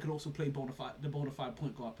get a guy that could also play the bona fide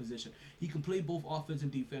point guard position. He can play both offense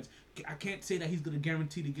and defense. I can't say that he's going to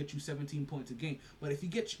guarantee to get you 17 points a game, but if he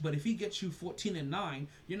gets you 14 and 9,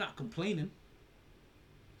 you're not complaining,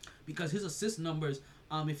 because his assist numbers,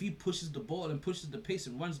 if he pushes the ball and pushes the pace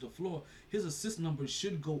and runs the floor, his assist numbers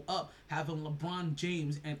should go up, having LeBron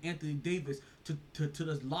James and Anthony Davis to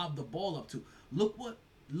just lob the ball up to. Look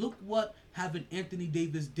what having Anthony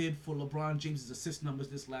Davis did for LeBron James' assist numbers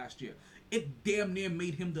this last year. It damn near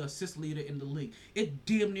made him the assist leader in the league. It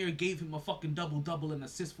damn near gave him a fucking double and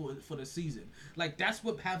assist for the season. Like, that's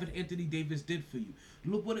what having Anthony Davis did for you.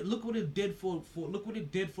 Look what it did for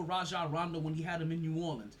Rajon Rondo when he had him in New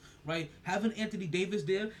Orleans, right? Having Anthony Davis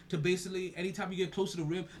there to basically anytime you get close to the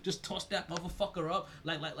rim, just toss that motherfucker up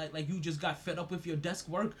like you just got fed up with your desk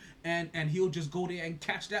work, and he'll just go there and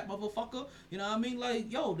catch that motherfucker. You know what I mean?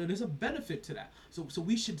 Like, yo, there's a benefit to that. So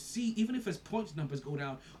we should see, even if his points numbers go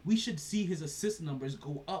down, we should see his assist numbers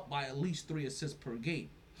go up by at least 3 assists per game.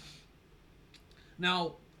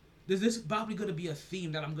 Now, this is probably going to be a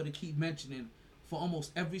theme that I'm going to keep mentioning for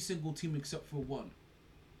almost every single team except for one.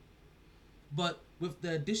 But with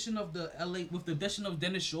the addition of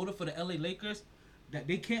Dennis Schroeder for the LA Lakers, that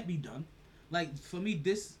they can't be done. Like, for me,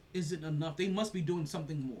 this isn't enough. They must be doing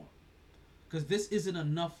something more. Because this isn't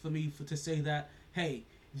enough for me to say that, hey,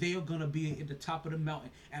 they are going to be at the top of the mountain.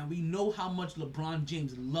 And we know how much LeBron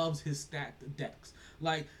James loves his stacked decks.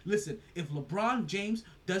 Like, listen, if LeBron James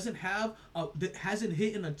hasn't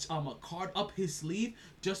hidden a card up his sleeve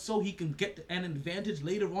just so he can get an advantage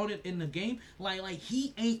later on in the game, like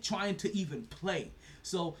he ain't trying to even play.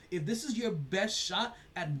 So if this is your best shot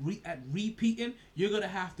at repeating, you're going to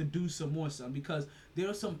have to do some more, son, because there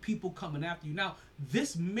are some people coming after you. Now,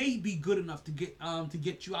 this may be good enough to get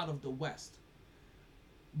you out of the West.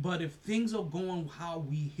 But if things are going how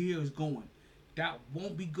we hear is going, that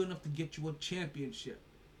won't be good enough to get you a championship,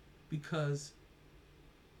 because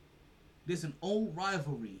there's an old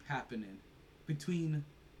rivalry happening between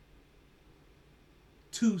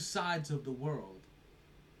two sides of the world.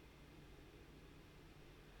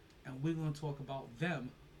 And we're going to talk about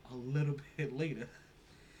them a little bit later.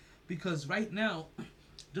 Because right now,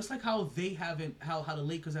 just like how how the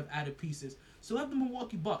Lakers have added pieces, so have the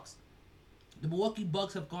Milwaukee Bucks. The Milwaukee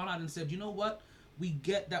Bucks have gone out and said, you know what? We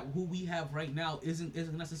get that who we have right now isn't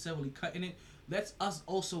necessarily cutting it. Let's us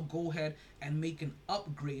also go ahead and make an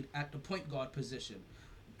upgrade at the point guard position.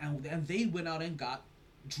 And they went out and got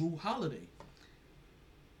Drew Holiday.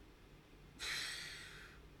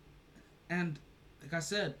 And like I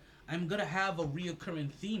said, I'm going to have a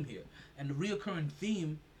reoccurring theme here. And the reoccurring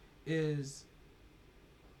theme is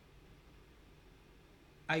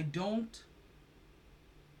I don't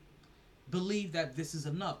believe that this is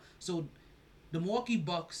enough. So the Milwaukee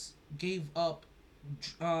Bucks received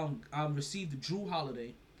Drew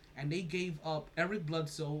Holiday, and they gave up Eric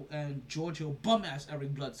Bledsoe and George Hill, bum ass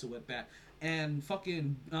Eric Bledsoe at that, and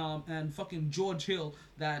fucking George Hill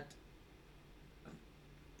that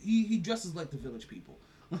he dresses like the Village People.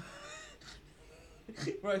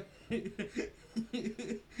 Right.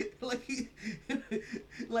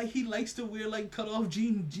 like he likes to wear like cut off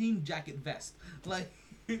jean jacket vest. Like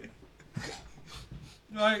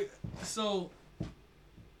right, so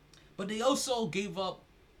but they also gave up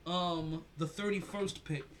the 31st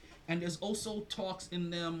pick, and there's also talks in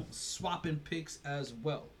them swapping picks as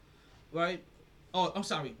well. Right? Oh, I'm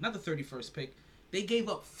sorry, not the 31st pick. They gave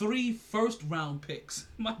up 3 first-round picks.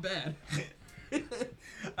 My bad.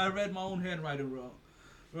 I read my own handwriting wrong.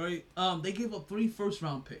 Right? They gave up 3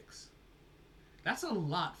 first-round picks. That's a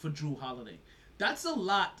lot for Drew Holiday. That's a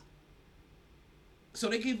lot. So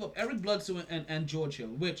they gave up Eric Bledsoe and George Hill,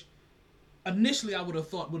 which initially I would have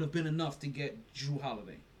thought would have been enough to get Drew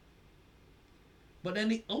Holiday. But then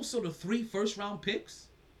they also the 3 first-round picks,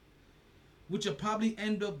 which will probably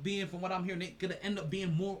end up being, from what I'm hearing, they're going to end up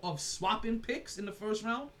being more of swapping picks in the first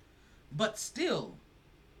round. But still,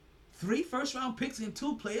 3 first-round picks and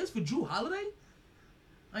 2 players for Drew Holiday?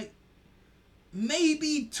 Like,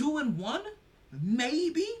 maybe 2 and 1?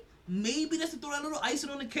 Maybe that's to throw that little icing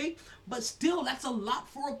on the cake. But still, that's a lot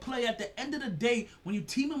for a player at the end of the day when you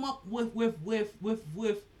team him up with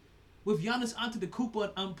Giannis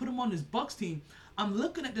Antetokounmpo and put him on this Bucks team. I'm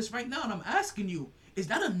looking at this right now and I'm asking you, is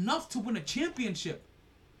that enough to win a championship?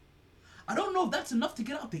 I don't know if that's enough to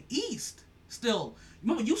get out the East. Still,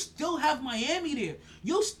 remember, you still have Miami there.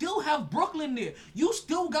 You still have Brooklyn there. You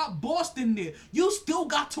still got Boston there. You still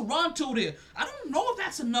got Toronto there. I don't know if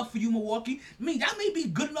that's enough for you, Milwaukee. I mean, that may be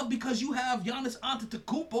good enough because you have Giannis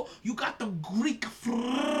Antetokounmpo. You got the Greek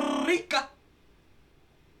Freaka.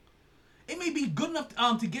 It may be good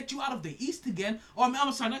enough to get you out of the East again. Or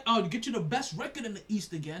I'm sorry, to get you the best record in the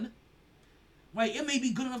East again. Right? It may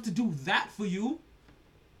be good enough to do that for you.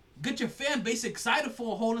 Get your fan base excited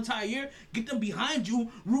for a whole entire year. Get them behind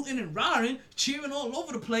you, rooting and roaring, cheering all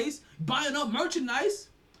over the place, buying up merchandise.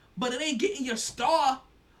 But it ain't getting your star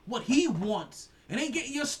what he wants. It ain't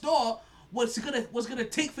getting your star what's gonna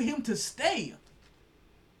take for him to stay.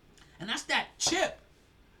 And that's that chip.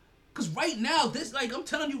 Because right now, this like I'm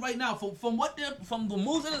telling you right now, from the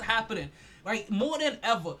moves that is happening, right, more than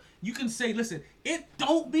ever, you can say, listen, it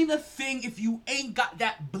don't mean a thing if you ain't got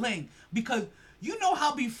that bling, because you know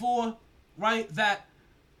how before, right, that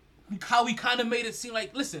how we kind of made it seem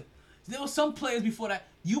like, listen, there were some players before that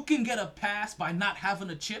you can get a pass by not having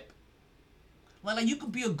a chip. Like you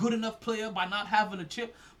could be a good enough player by not having a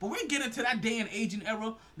chip, but we're getting to that day and age and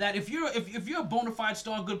era that if you're a bona fide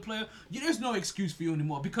star good player, there's no excuse for you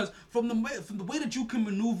anymore, because from the way that you can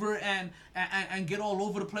maneuver and get all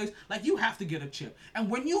over the place, like you have to get a chip. And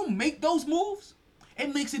when you make those moves,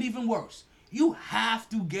 it makes it even worse. You have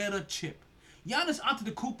to get a chip. Giannis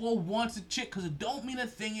Antetokounmpo wants a chip because it don't mean a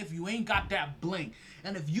thing if you ain't got that bling.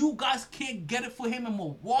 And if you guys can't get it for him in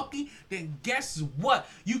Milwaukee, then guess what?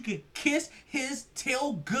 You can kiss his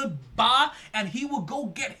tail goodbye, and he will go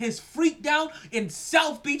get his freak down in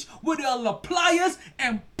South Beach with the La Playas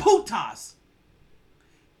and Putas.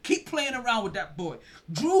 Keep playing around with that boy.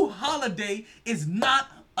 Drew Holiday is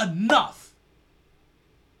not enough.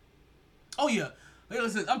 Oh yeah, hey,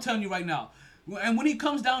 listen, I'm telling you right now. And when he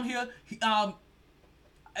comes down here, I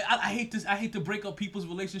hate this. I hate to break up people's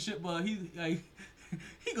relationship, but he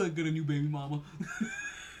gonna get a new baby mama.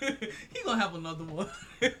 He gonna have another one,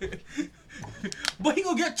 but he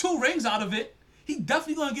gonna get 2 rings out of it. He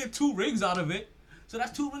definitely gonna get 2 rings out of it. So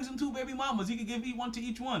that's 2 rings and 2 baby mamas. He can give one to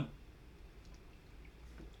each one.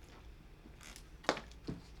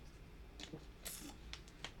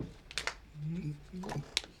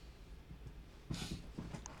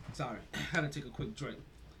 Sorry, I had to take a quick drink.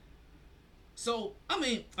 So, I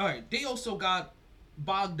mean, alright, they also got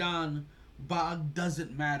Bog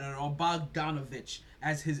doesn't matter, or Bogdanovich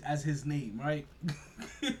as his name, right?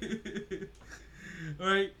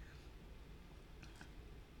 Right?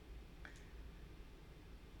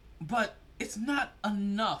 But it's not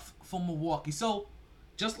enough for Milwaukee. So,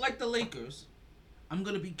 just like the Lakers, I'm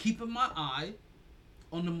gonna be keeping my eye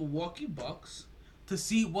on the Milwaukee Bucks to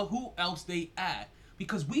see who else they add.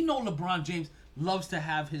 Because we know LeBron James loves to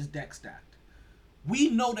have his deck stacked. We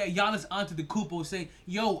know that Giannis Antetokounmpo is saying,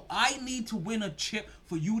 yo, I need to win a chip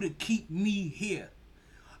for you to keep me here.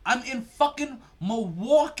 I'm in fucking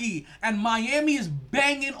Milwaukee, and Miami is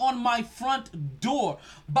banging on my front door.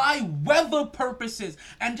 By weather purposes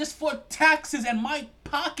and just for taxes and my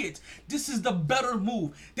pockets, this is the better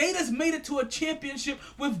move. They just made it to a championship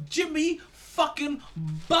with Jimmy fucking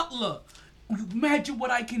Butler. Imagine what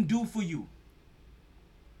I can do for you.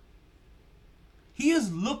 He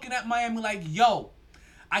is looking at Miami like, yo,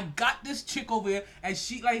 I got this chick over here, and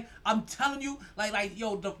she, like, I'm telling you, like,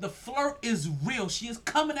 yo, the flirt is real. She is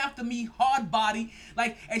coming after me hard body,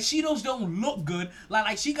 like, and she don't look good.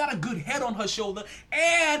 Like, she got a good head on her shoulder,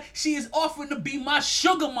 and she is offering to be my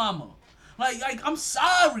sugar mama. Like, I'm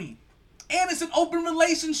sorry. And it's an open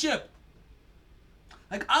relationship.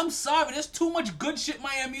 Like, I'm sorry. There's too much good shit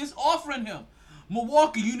Miami is offering him.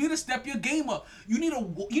 Milwaukee, you need to step your game up. You need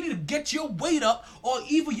to get your weight up, or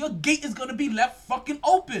either your gate is gonna be left fucking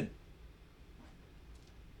open.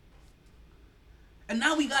 And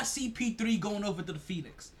now we got CP3 going over to the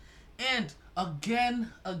Phoenix. And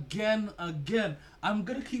again, I'm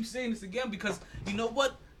gonna keep saying this again because you know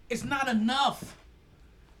what? It's not enough.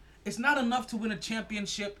 It's not enough to win a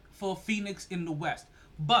championship for Phoenix in the West.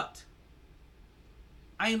 But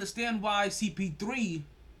I understand why CP3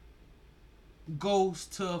 goes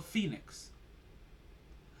to Phoenix.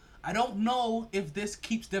 I don't know if this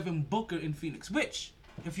keeps Devin Booker in Phoenix, which,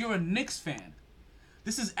 if you're a Knicks fan,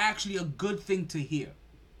 this is actually a good thing to hear.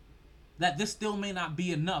 That this still may not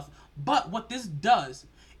be enough, but what this does,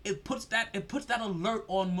 it puts that alert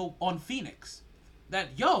on Phoenix.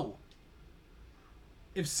 That, yo,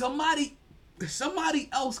 if somebody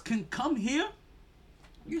else can come here,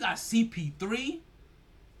 you got CP3.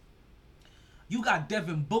 You got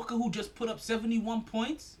Devin Booker, who just put up 71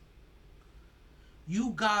 points.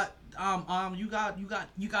 You got Aiden,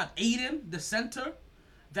 the center.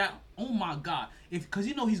 That, oh my God, because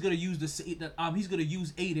you know he's gonna use he's gonna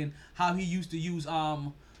use Aiden how he used to use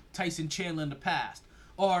Tyson Chandler in the past,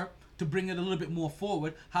 or to bring it a little bit more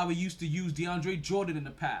forward, how he used to use DeAndre Jordan in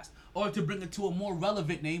the past, or to bring it to a more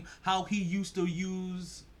relevant name, how he used to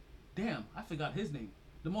use, damn, I forgot his name,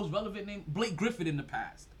 the most relevant name, Blake Griffin in the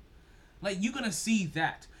past. Like, you're going to see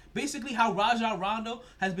that. Basically, how Rajon Rondo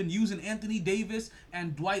has been using Anthony Davis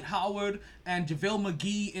and Dwight Howard and JaVale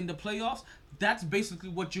McGee in the playoffs, that's basically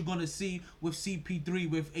what you're going to see with CP3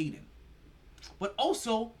 with Aiden. But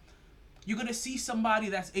also, you're going to see somebody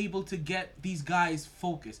that's able to get these guys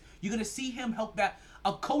focused. You're going to see him help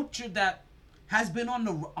a culture that has been on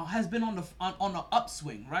the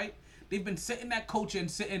upswing, right? They've been setting that culture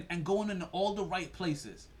and going into all the right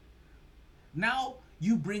places. Now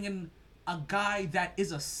you bring in a guy that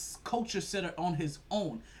is a culture setter on his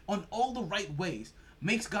own, on all the right ways.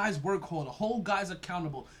 Makes guys work harder, hold guys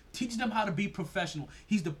accountable, teaches them how to be professional.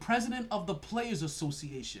 He's the president of the Players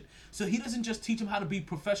Association. So he doesn't just teach them how to be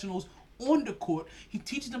professionals on the court, he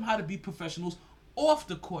teaches them how to be professionals off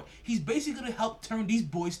the court. He's basically going to help turn these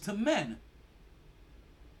boys to men.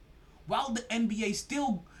 While the NBA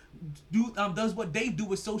still does what they do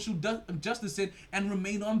with social justice and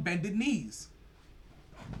remain on bended knees.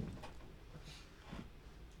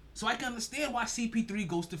 So I can understand why CP3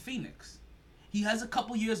 goes to Phoenix. He has a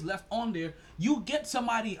couple years left on there. You get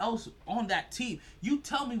somebody else on that team. You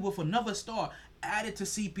tell me with another star added to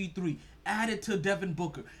CP3, added to Devin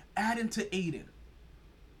Booker, added to Aiden,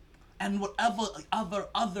 and whatever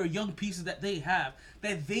other young pieces that they have,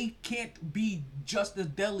 that they can't be just as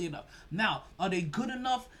deadly enough. Now, are they good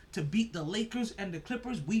enough to beat the Lakers and the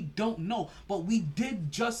Clippers? We don't know. But we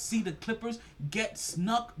did just see the Clippers get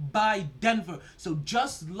snuck by Denver. So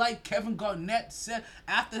just like Kevin Garnett said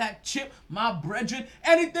after that chip, my brethren,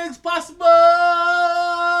 anything's possible!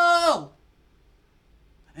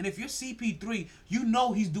 And if you're CP3, you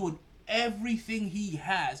know he's doing everything he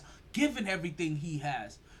has, giving everything he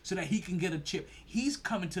has, so that he can get a chip. He's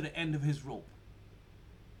coming to the end of his rope.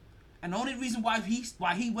 And the only reason why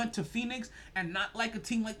he went to Phoenix and not like a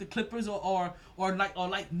team like the Clippers or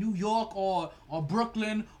like New York or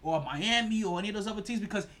Brooklyn or Miami or any of those other teams,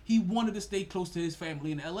 because he wanted to stay close to his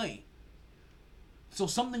family in LA. So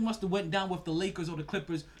something must have went down with the Lakers or the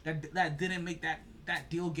Clippers that didn't make that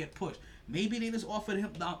deal get pushed. Maybe they just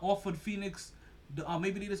offered Phoenix,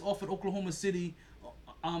 maybe they just offered Oklahoma City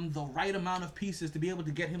the right amount of pieces to be able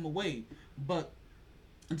to get him away, but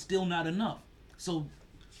it's still not enough. So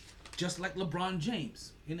just like LeBron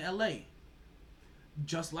James in LA,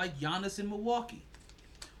 just like Giannis in Milwaukee,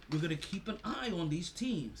 we're going to keep an eye on these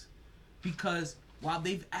teams, because while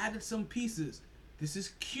they've added some pieces, this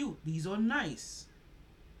is cute, these are nice.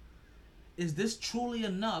 Is this truly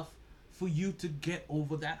enough for you to get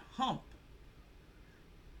over that hump?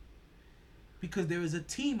 Because there is a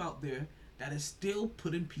team out there that is still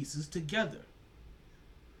putting pieces together.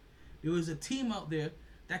 There is a team out there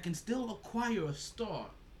that can still acquire a star,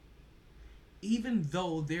 even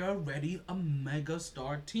though they're already a mega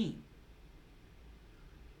star team.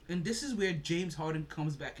 And this is where James Harden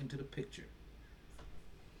comes back into the picture.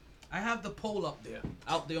 I have the poll out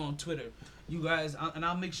there on Twitter. You guys, and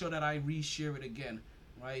I'll make sure that I reshare it again,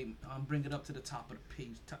 right? I'll bring it up to the top of the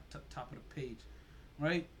page, top of the page,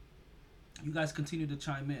 right? You guys continue to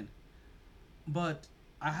chime in. But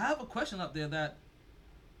I have a question up there that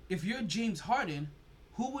if you're James Harden,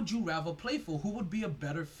 who would you rather play for? Who would be a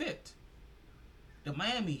better fit? The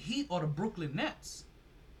Miami Heat or the Brooklyn Nets?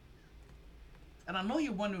 And I know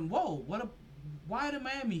you're wondering, whoa, why the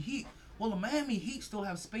Miami Heat? Well, the Miami Heat still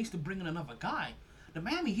have space to bring in another guy. The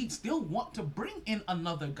Miami Heat still want to bring in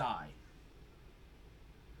another guy.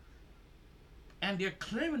 And they're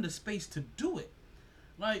clearing the space to do it.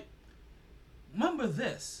 Like, remember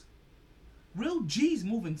this. Real G's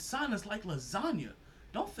moving silence like lasagna.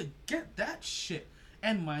 Don't forget that shit.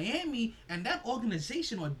 And Miami and that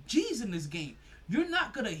organization are G's in this game. You're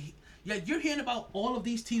not gonna... Yeah, you're hearing about all of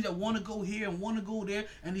these teams that want to go here and want to go there,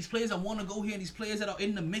 and these players that want to go here, and these players that are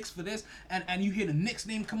in the mix for this, and you hear the Knicks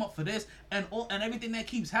name come up for this, and everything that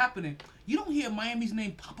keeps happening. You don't hear Miami's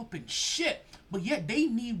name pop up in shit, but yet they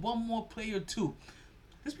need one more player too.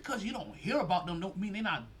 Just because you don't hear about them don't mean they're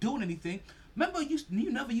not doing anything. Remember, you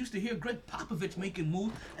never used to hear Greg Popovich making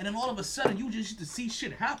moves, and then all of a sudden you just used to see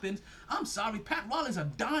shit happen. I'm sorry, Pat Riley's a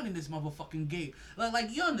Don in this motherfucking game. Like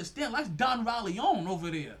you understand, that's Don Riley on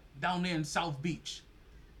over there, down there in South Beach.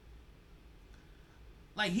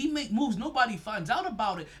 Like, he make moves, nobody finds out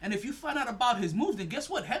about it, and if you find out about his moves, then guess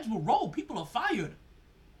what? Heads will roll, people are fired.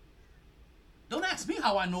 Don't ask me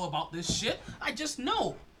how I know about this shit, I just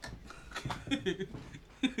know.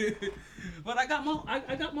 But I got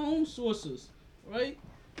my own sources, right?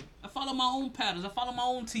 I follow my own patterns. I follow my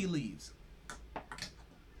own tea leaves.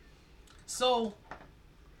 So,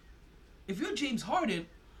 if you're James Harden,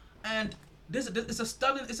 and it's a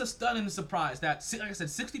stunning surprise that, like I said,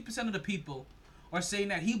 60% of the people are saying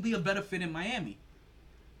that he'd be a better fit in Miami.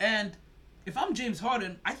 And if I'm James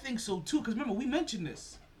Harden, I think so too. Because remember, we mentioned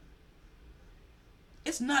this.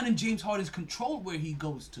 It's not in James Harden's control where he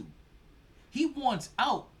goes to. He wants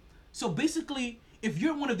out. So basically, if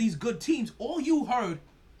you're one of these good teams, all you heard,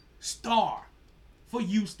 star for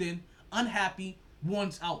Houston, unhappy,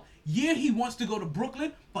 wants out. Yeah, he wants to go to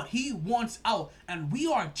Brooklyn, but he wants out. And we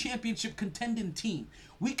are a championship contending team.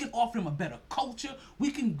 We can offer him a better culture.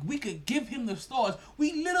 We could give him the stars.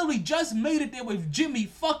 We literally just made it there with Jimmy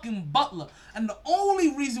fucking Butler. And the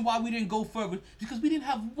only reason why we didn't go further is because we didn't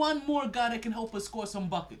have one more guy that can help us score some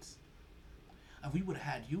buckets. If we would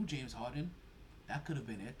have had you, James Harden, that could have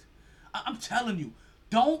been it. I'm telling you,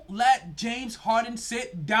 don't let James Harden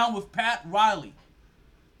sit down with Pat Riley.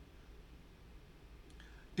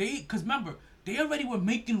 Because remember, they already were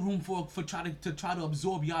making room for try to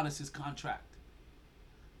absorb Giannis's contract.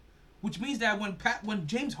 Which means that when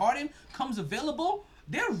James Harden comes available,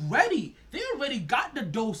 they're ready. They already got the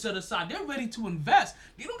dough set aside. They're ready to invest.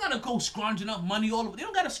 They don't gotta go scrounging up money all over. They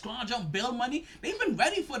don't gotta scrounge up bail money. They've been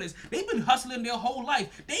ready for this. They've been hustling their whole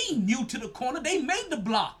life. They ain't new to the corner. They made the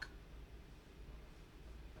block.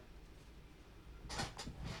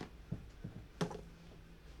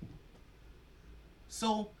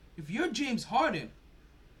 So, if you're James Harden,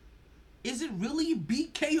 is it really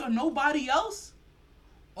BK or nobody else?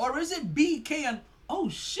 Or is it BK and, oh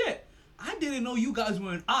shit, I didn't know you guys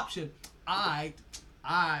were an option. I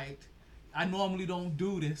normally don't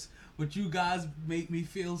do this, but you guys make me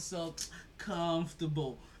feel so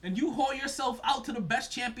comfortable. And you haul yourself out to the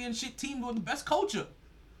best championship team with the best culture.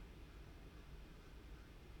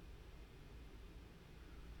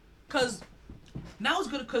 Cause now it's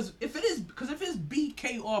good, because if it's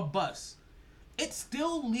BK or bust, it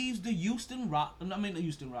still leaves the Houston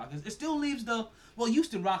Rockets. It still leaves the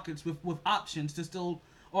Houston Rockets with options to still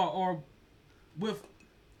or with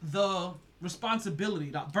the responsibility,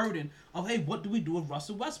 that burden of, hey, what do we do with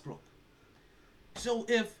Russell Westbrook? So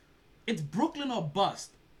if it's Brooklyn or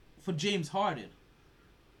bust for James Harden,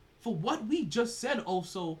 for what we just said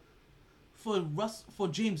also for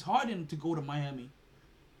James Harden to go to Miami,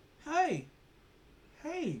 hey,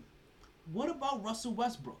 what about Russell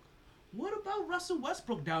Westbrook? What about Russell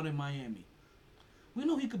Westbrook down in Miami? We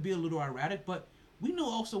know he could be a little erratic, but we know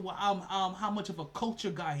also how much of a culture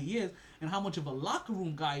guy he is, and how much of a locker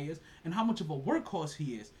room guy he is, and how much of a workhorse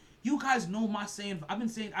he is. You guys know my saying.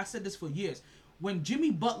 I said this for years. When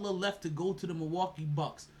Jimmy Butler left to go to the when he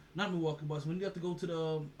left to go to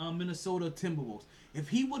the Minnesota Timberwolves, if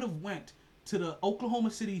he would have went to the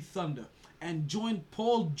Oklahoma City Thunder and joined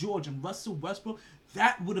Paul George and Russell Westbrook,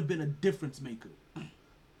 that would have been a difference maker.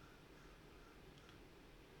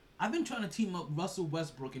 I've been trying to team up Russell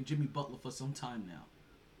Westbrook and Jimmy Butler for some time now.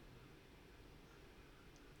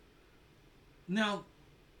 Now,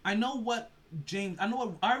 I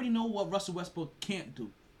already know what Russell Westbrook can't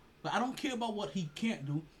do, but I don't care about what he can't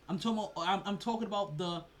do. I'm talking about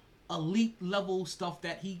the elite level stuff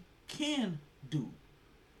that he can do.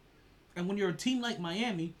 And when you're a team like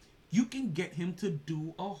Miami, you can get him to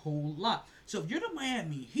do a whole lot. So if you're the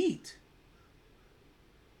Miami Heat,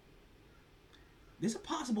 there's a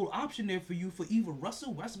possible option there for you for either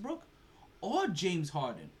Russell Westbrook or James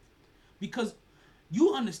Harden. Because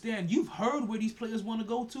you understand, you've heard where these players want to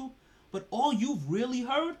go to, but all you've really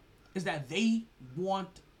heard is that they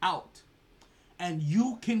want out. And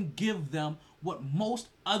you can give them what most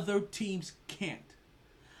other teams can't.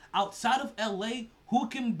 Outside of LA, who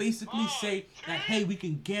can basically say that, hey, we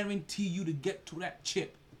can guarantee you to get to that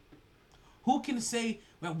chip? Who can say,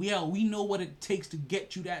 well, we know what it takes to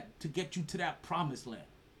get you to that promised land?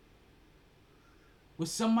 With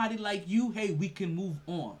somebody like you, hey, we can move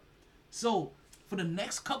on. So for this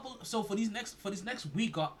next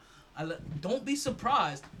week, don't be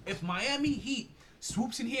surprised if Miami Heat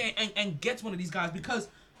swoops in here and gets one of these guys, because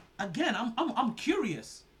again, I'm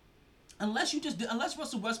curious. Unless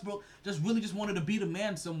Russell Westbrook just wanted to be the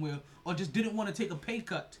man somewhere, or just didn't want to take a pay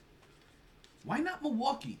cut, why not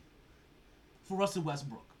Milwaukee for Russell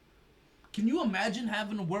Westbrook? Can you imagine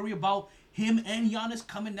having to worry about him and Giannis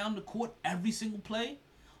coming down the court every single play?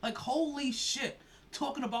 Like, holy shit.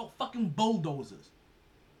 Talking about fucking bulldozers.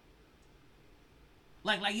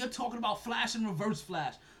 Like you're talking about flash and reverse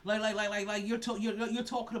flash. Like you're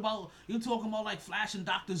talking about like Flash and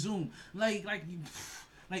Dr. Zoom. Like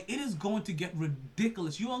it is going to get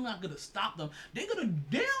ridiculous. You're not gonna stop them. They're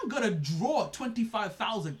gonna draw 25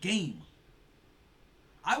 fouls a game.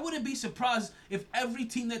 I wouldn't be surprised if every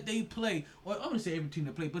team that they play, or I'm gonna say every team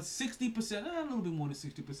they play, but 60%, a little bit more than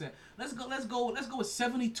 60%. Let's go with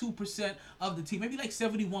 72% of the team. Maybe like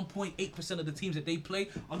 71.8% of the teams that they play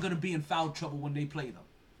are gonna be in foul trouble when they play them.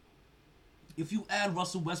 If you add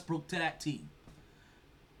Russell Westbrook to that team.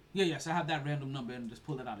 Yes, I have that random number and just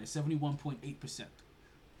pull it out. It's 71.8%.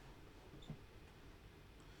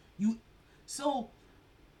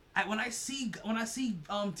 When I see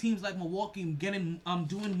teams like Milwaukee doing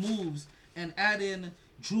moves and add in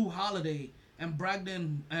Drew Holiday and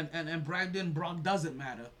Bragdon Brock doesn't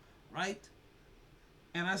matter, right?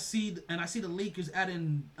 And I see the Lakers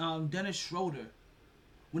adding Dennis Schroeder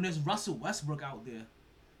when there's Russell Westbrook out there.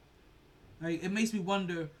 Like, it makes me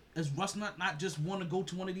wonder, does Russ not just want to go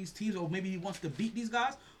to one of these teams, or maybe he wants to beat these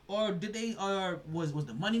guys, or was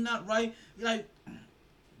the money not right? Like,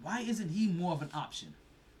 why isn't he more of an option?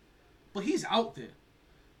 But he's out there.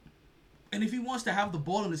 And if he wants to have the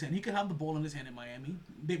ball in his hand, he can have the ball in his hand in Miami.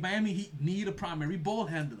 Miami Heat need a primary ball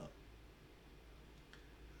handler.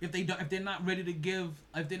 If they're not ready to give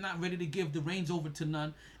the reins over to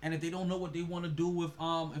none, and if they don't know what they want to do with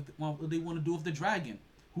what they want to do with the Dragon,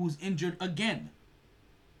 who's injured again.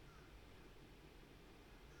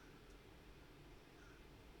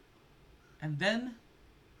 And then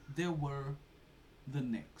there were the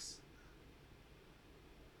Knicks.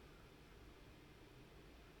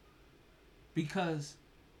 Because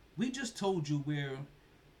we just told you where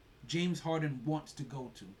James Harden wants to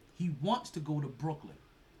go to. He wants to go to Brooklyn.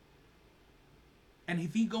 And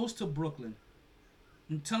if he goes to Brooklyn,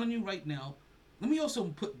 I'm telling you right now, let me also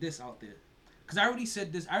put this out there. Because I already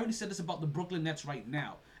said this about the Brooklyn Nets right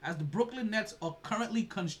now. As the Brooklyn Nets are currently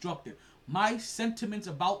constructed, my sentiments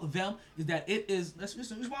about them is that it is... This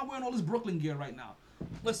is why I'm wearing all this Brooklyn gear right now.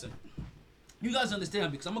 Listen, you guys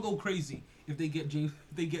understand, because I'm going to go crazy if they get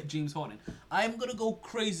James Harden. I'm going to go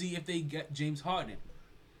crazy if they get James Harden.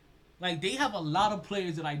 Like, they have a lot of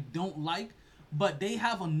players that I don't like, but they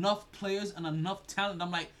have enough players and enough talent.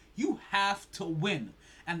 I'm like, you have to win.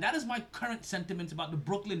 And that is my current sentiments about the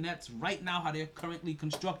Brooklyn Nets right now, how they're currently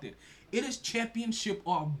constructed. It is championship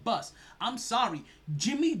or bust. I'm sorry.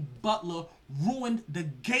 Jimmy Butler ruined the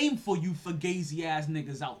game for you fugazi ass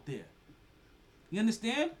niggas out there. You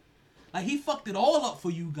understand? Like, he fucked it all up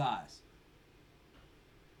for you guys.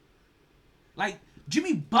 Like,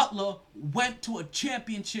 Jimmy Butler went to a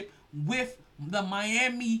championship with the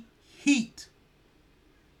Miami Heat.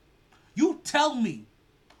 You tell me,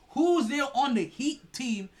 who's there on the Heat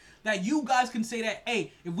team that you guys can say that,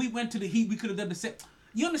 hey, if we went to the Heat, we could have done the same.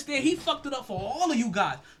 You understand? He fucked it up for all of you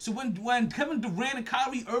guys. So when Kevin Durant and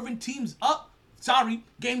Kyrie Irving teams up, sorry,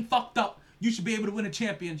 game fucked up. You should be able to win a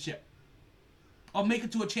championship. Or make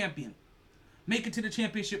it to a champion. Make it to the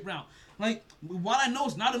championship round. Like, while I know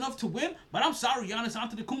it's not enough to win, but I'm sorry, Giannis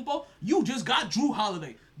Antetokounmpo, you just got Drew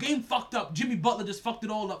Holiday. Game fucked up. Jimmy Butler just fucked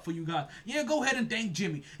it all up for you guys. Yeah, go ahead and thank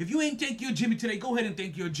Jimmy. If you ain't thank your Jimmy today, go ahead and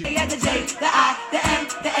thank your Jimmy. The J, the I, the M,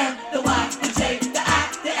 the N, the Y, the J, the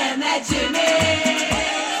I, the M, that Jimmy.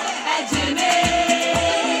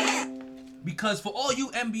 Because for all you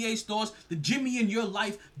NBA stars, the Jimmy in your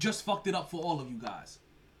life just fucked it up for all of you guys.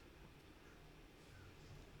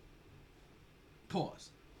 Pause.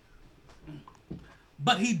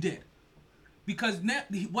 But he did. Because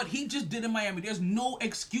what he just did in Miami, there's no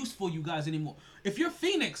excuse for you guys anymore. If you're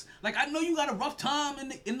Phoenix, like, I know you got a rough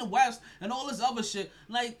time in the West and all this other shit.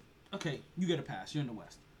 Like, okay, you get a pass. You're in the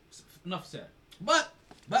West. Enough said. But.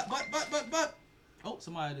 Oh,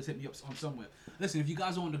 somebody just hit me up on somewhere. Listen, if you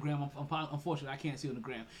guys are on the gram, unfortunately, I can't see on the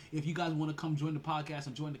gram. If you guys want to come join the podcast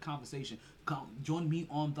and join the conversation, come join me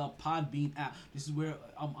on the Podbean app. This is where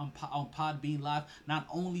on Podbean Live, not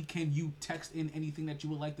only can you text in anything that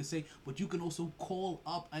you would like to say, but you can also call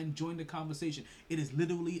up and join the conversation. It is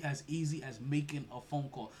literally as easy as making a phone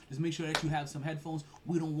call. Just make sure that you have some headphones.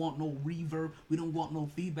 We don't want no reverb. We don't want no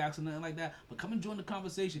feedbacks or nothing like that. But come and join the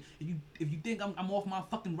conversation. If you think I'm off my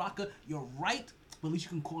fucking rocker, you're right. But at least you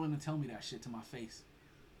can call in and tell me that shit to my face.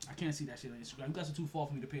 I can't see that shit on Instagram. You guys are too far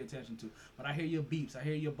for me to pay attention to. But I hear your beeps. I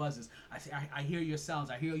hear your buzzes. I hear your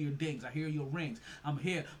sounds. I hear your dings. I hear your rings. I'm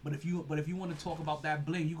here. But if you want to talk about that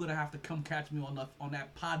bling, you're gonna have to come catch me on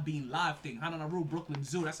that Podbean Live thing. Honolulu, Brooklyn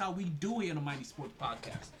Zoo. That's how we do here in the Mighty Sports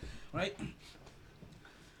Podcast, right?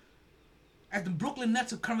 As the Brooklyn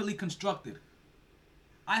Nets are currently constructed,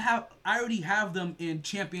 I already have them in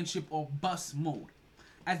championship or bust mode.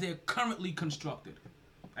 As they're currently constructed.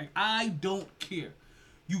 Like, I don't care.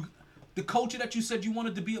 The culture that you said you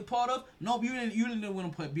wanted to be a part of, no, you didn't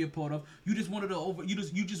want to be a part of. You just wanted to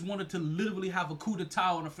wanted to literally have a coup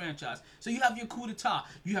d'etat on a franchise. So you have your coup d'etat.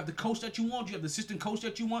 You have the coach that you want. You have the assistant coach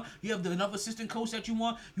that you want. You have another assistant coach that you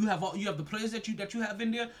want. You have the players that you have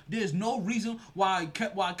in there. There's no reason why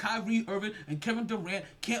Kyrie Irving and Kevin Durant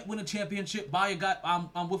can't win a championship by a guy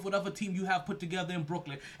with whatever team you have put together in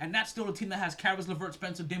Brooklyn. And that's still a team that has Karis LeVert,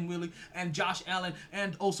 Spencer Dinwiddie, and Josh Allen,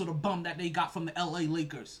 and also the bum that they got from the LA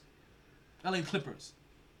Clippers.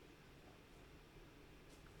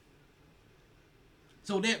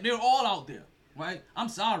 So they're all out there, right? I'm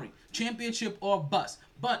sorry. Championship or bust.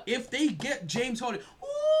 But if they get James Harden,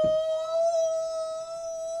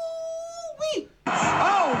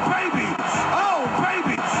 Oh, baby!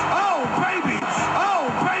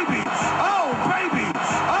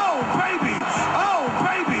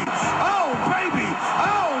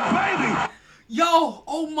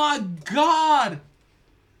 my God.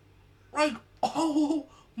 Like, oh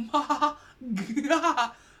my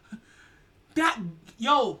God. That,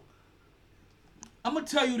 yo, I'm gonna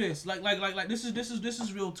tell you this. Like, this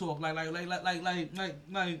is real talk. Like,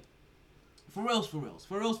 for reals.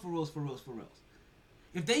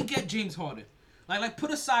 If they get James Harden, like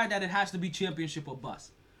put aside that it has to be championship or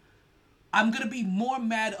bust. I'm gonna be more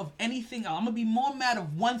mad of anything else. I'm gonna be more mad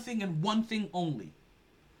of one thing and one thing only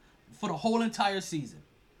for the whole entire season.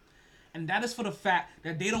 And that is for the fact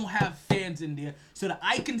that they don't have fans in there so that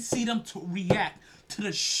I can see them to react to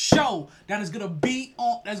the show that is gonna be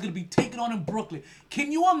taken on in Brooklyn.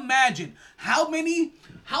 Can you imagine how many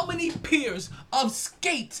pairs of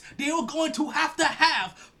skates they were going to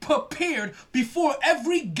have prepared before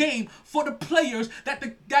every game for the players that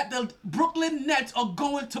the Brooklyn Nets are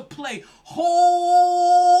going to play? Holy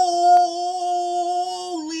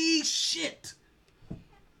shit.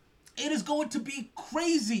 It is going to be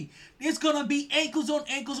crazy. It's going to be ankles on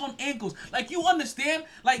ankles on ankles. Like, you understand?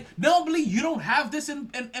 Like, normally you don't have this in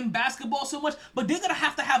basketball so much, but they're going to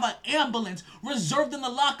have an ambulance reserved in the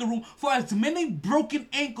locker room for as many broken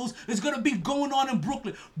ankles as going to be going on in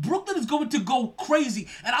Brooklyn. Brooklyn is going to go crazy,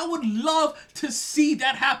 and I would love to see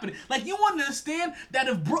that happen. Like, you understand that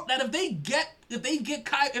I'm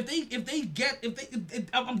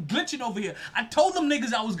glitching over here. I told them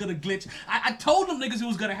niggas I was gonna glitch. I told them niggas it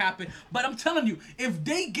was gonna happen. But I'm telling you, if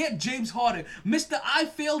they get James Harden, Mr. I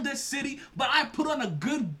failed this city, but I put on a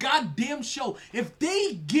good goddamn show. If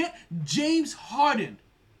they get James Harden,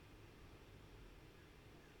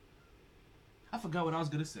 I forgot what I was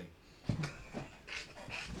gonna say.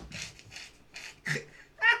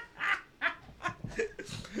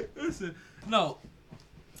 Listen, no,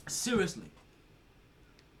 seriously.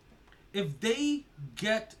 If they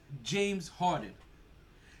get James Harden,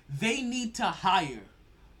 they need to hire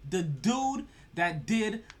the dude that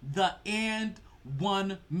did the and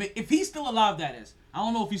one. If he's still alive, that is. I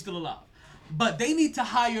don't know if he's still alive. But they need to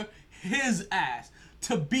hire his ass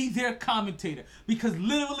to be their commentator. Because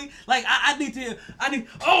literally, like, I need,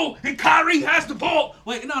 oh, and Kyrie has the ball.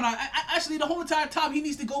 Wait, no, actually, the whole entire time, he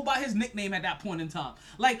needs to go by his nickname at that point in time.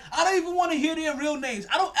 Like, I don't even want to hear their real names.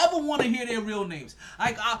 I don't ever want to hear their real names.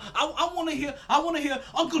 Like, I want to hear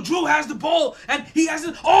Uncle Drew has the ball, and he has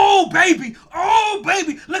it. Oh, baby,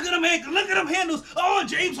 look at him handles. Oh,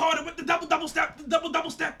 James Harden with the double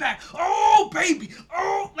step back. Oh, baby,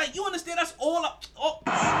 oh, like, you understand? That's all. Oh,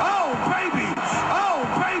 baby. Oh,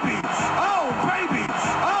 baby.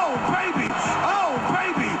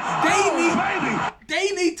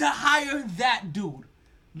 They need to hire that dude.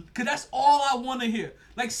 Because that's all I want to hear.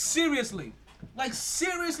 Like, seriously. Like,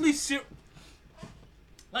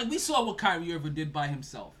 we saw what Kyrie Irving did by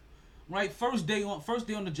himself. Right? First day on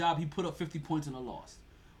the job, he put up 50 points in a loss.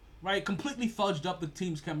 Right? Completely fudged up the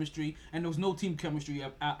team's chemistry, and there was no team chemistry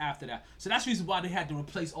after that. So that's the reason why they had to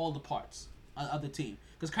replace all the parts of the team.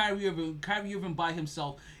 Because Kyrie Irving by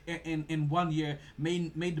himself in 1 year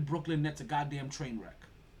made the Brooklyn Nets a goddamn train wreck.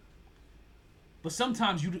 But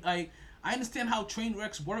sometimes I understand how train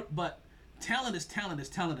wrecks work, but talent is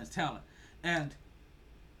talent. And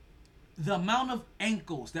the amount of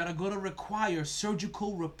ankles that are going to require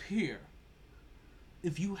surgical repair,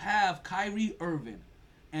 if you have Kyrie Irving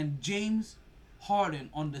and James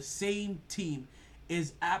Harden on the same team,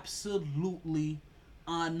 is absolutely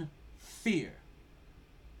unfair.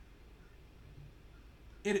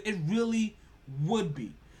 It really would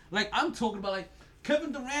be. Like, I'm talking about, like,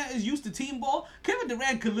 Kevin Durant is used to team ball. Kevin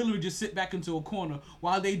Durant could literally just sit back into a corner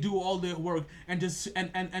while they do all their work and just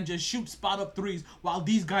shoot spot up threes while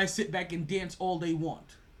these guys sit back and dance all they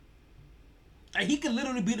want. Like, he could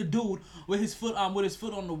literally be the dude with his foot on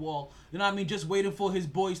the wall. You know what I mean? Just waiting for his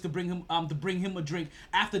boys to bring him a drink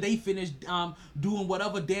after they finish doing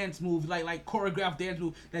whatever dance move, like choreographed dance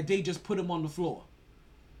move that they just put him on the floor.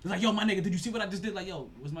 It's like, yo, my nigga, did you see what I just did? Like, yo,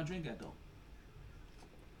 where's my drink at, though?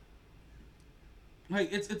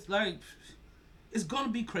 Like, it's like, it's gonna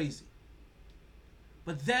be crazy.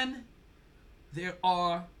 But then there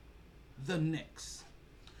are the Knicks.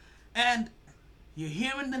 And you're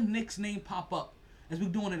hearing the Knicks name pop up as we're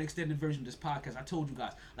doing an extended version of this podcast. I told you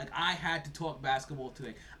guys, like, I had to talk basketball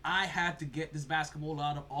today. I had to get this basketball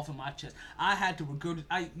off of my chest. I had to regurgitate.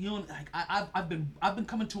 I've been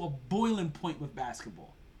coming to a boiling point with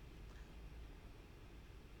basketball.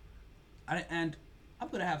 And I'm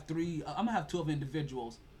gonna have two of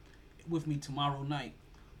individuals with me tomorrow night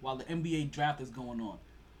while the NBA draft is going on,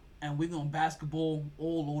 and we're gonna basketball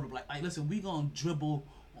all over. Like, listen, we're gonna dribble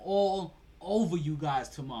all over you guys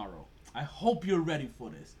tomorrow. I hope you're ready for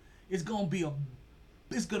this. It's gonna be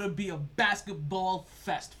a basketball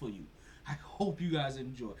fest for you. I hope you guys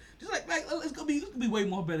enjoy. Just like it's gonna be way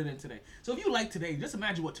more better than today. So if you like today, just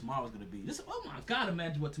imagine what tomorrow's gonna be. Just oh my god,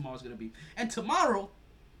 imagine what tomorrow's gonna be. And tomorrow,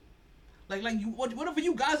 whatever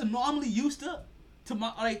you guys are normally used to,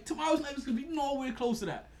 tomorrow's not even gonna be nowhere close to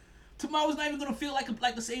that. Tomorrow's not even gonna feel like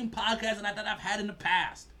the same podcast that I've had in the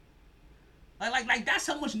past. Like that's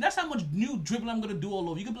how much new dribbling I'm gonna do all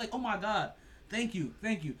over. You can be like, oh my god, thank you.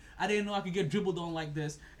 I didn't know I could get dribbled on like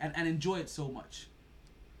this and enjoy it so much.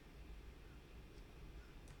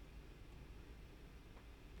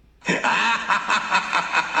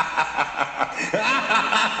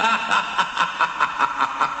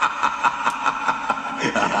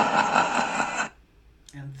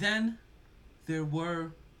 And then there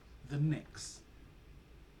were the Knicks.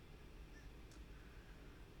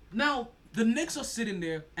 Now, the Knicks are sitting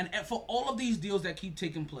there, and for all of these deals that keep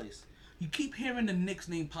taking place, you keep hearing the Knicks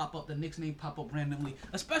name pop up randomly,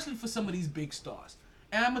 especially for some of these big stars.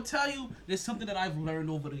 And I'm gonna tell you, there's something that I've learned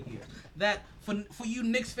over the years. That for you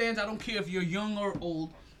Knicks fans, I don't care if you're young or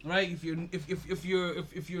old, right? If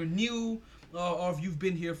you're new or if you've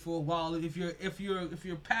been here for a while, if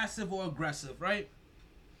you're passive or aggressive, right?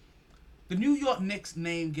 The New York Knicks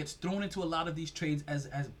name gets thrown into a lot of these trades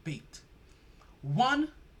as bait. One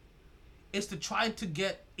is to try to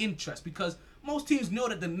get interest, because most teams know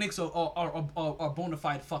that the Knicks are bona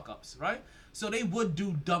fide fuck ups, right? So they would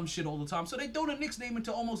do dumb shit all the time. So they throw the Knicks name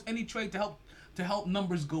into almost any trade to help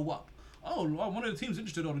numbers go up. Oh, one of the teams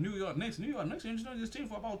interested on the New York Knicks. New York Knicks interested in this team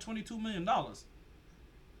for about $22 million.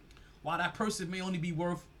 While that person may only be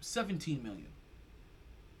worth $17 million.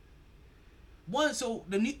 So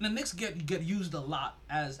the Knicks get used a lot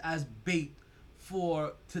as bait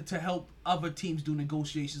to help other teams do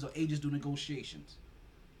negotiations or agents do negotiations.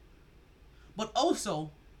 But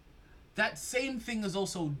also, that same thing is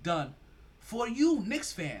also done for you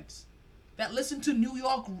Knicks fans that listen to New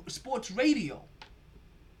York sports radio,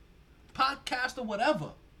 podcast or whatever,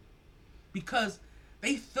 because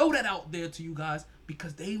they throw that out there to you guys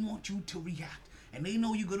because they want you to react. And they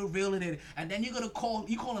know you're gonna reel it in, and then you're gonna call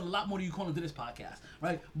it a lot more than you call into this podcast,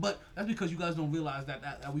 right? But that's because you guys don't realize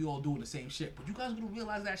that we all doing the same shit. But you guys are gonna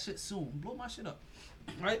realize that shit soon. Blow my shit up,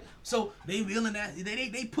 right? So they reeling that,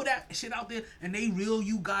 they put that shit out there, and they reel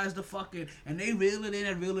you guys the fucking, and they reel it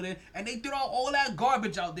in, and they throw all that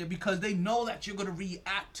garbage out there because they know that you're gonna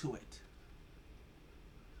react to it.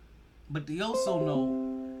 But they also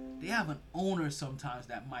know they have an owner sometimes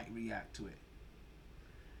that might react to it,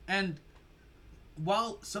 and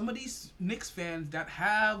while some of these Knicks fans that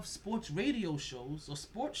have sports radio shows or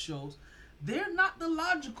sports shows, they're not the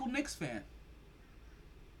logical Knicks fan.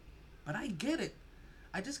 But I get it.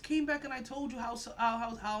 I just came back and I told you how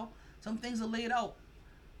some things are laid out.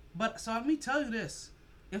 But so let me tell you this: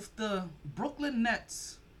 if the Brooklyn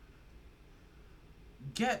Nets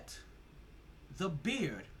get the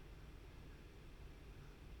beard,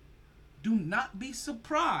 do not be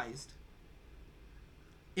surprised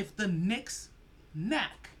if the Knicks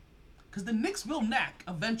knack, because the Knicks will knack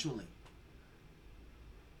eventually,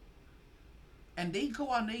 and they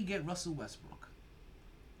go out and they get Russell Westbrook.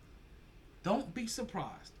 Don't be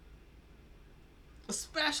surprised,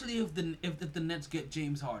 especially if the Nets get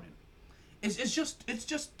James Harden. It's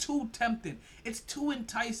just too tempting. It's too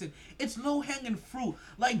enticing. It's low hanging fruit.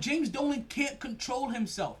 Like James Dolan can't control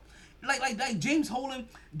himself. Like James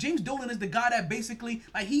Dolan is the guy that basically,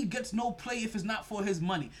 like, he gets no play if it's not for his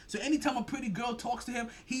money. So anytime a pretty girl talks to him,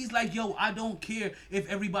 he's like, yo, I don't care if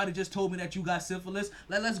everybody just told me that you got syphilis.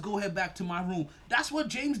 Let's go head back to my room. That's what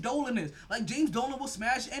James Dolan is. Like, James Dolan will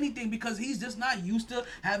smash anything because he's just not used to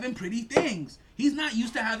having pretty things. He's not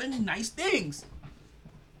used to having nice things.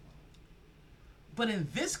 But in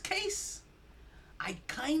this case, I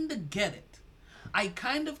kind of get it. I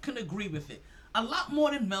kind of can agree with it. A lot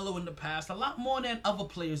more than Melo in the past. A lot more than other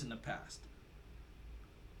players in the past.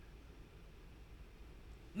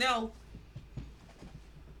 Now,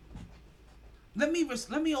 let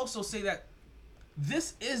me also say that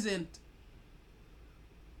this isn't.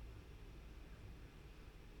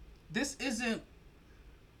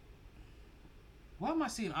 Why am I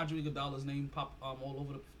seeing Andre Iguodala's name pop all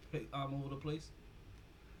over the place?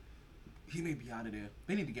 He may be out of there.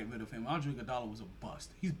 They need to get rid of him. Andre Iguodala was a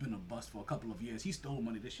bust. He's been a bust for a couple of years. He stole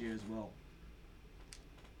money this year as well.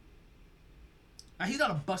 Now, he's not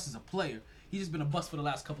a bust as a player. He's just been a bust for the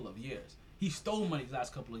last couple of years. He stole money the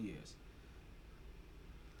last couple of years.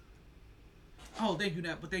 Oh, thank you,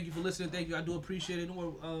 Nat. But thank you for listening. Thank you. I do appreciate it.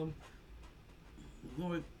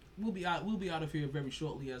 We'll be out of here very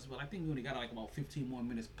shortly as well. I think we only got like about 15 more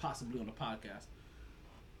minutes possibly on the podcast.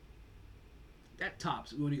 That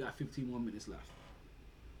tops. We only got 15 more minutes left.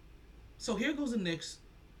 So here goes the Knicks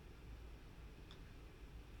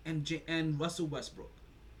and Russell Westbrook.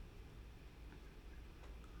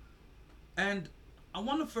 And I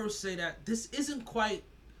want to first say that this isn't quite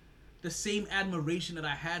the same admiration that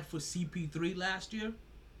I had for CP3 last year.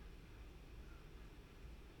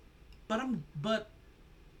 But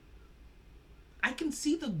I can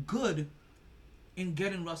see the good in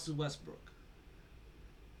getting Russell Westbrook.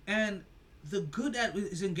 And the good that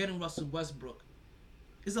is in getting Russell Westbrook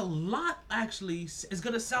is a lot, actually. It's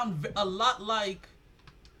going to sound a lot like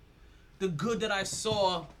the good that I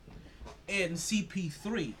saw in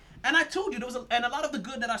CP3. And I told you, and a lot of the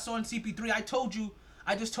good that I saw in CP3, I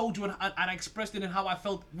just told you, and I expressed it in how I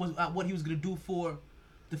felt was what he was going to do for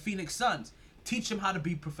the Phoenix Suns. Teach them how to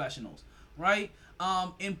be professionals, right?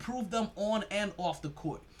 Improve them on and off the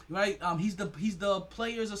court, right? He's the president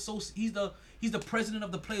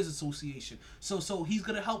of the Players Association. So he's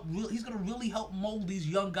gonna really help mold these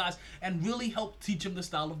young guys and really help teach them the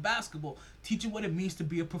style of basketball, teach them what it means to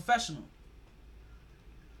be a professional.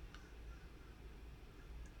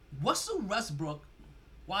 Russell Westbrook,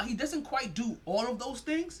 while he doesn't quite do all of those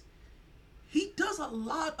things, he does a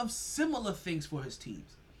lot of similar things for his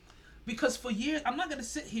teams. Because for years, I'm not going to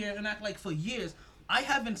sit here and act like for years, I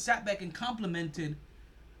haven't sat back and complimented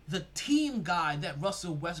the team guy that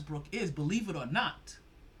Russell Westbrook is, believe it or not.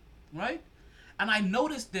 Right? And I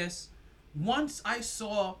noticed this once I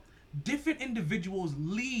saw different individuals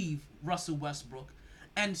leave Russell Westbrook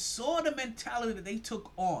and saw the mentality that they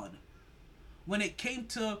took on when it came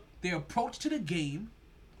to their approach to the game,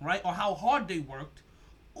 right? Or how hard they worked,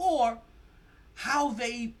 or how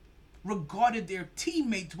they regarded their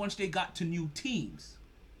teammates once they got to new teams.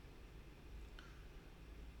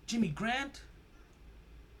 Jimmy Grant,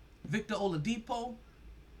 Victor Oladipo,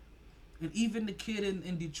 and even the kid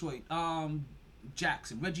in Detroit,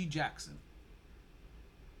 Reggie Jackson.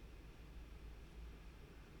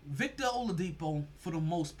 Victor Oladipo, for the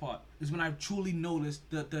most part, is when I truly noticed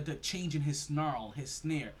the change in his snarl, his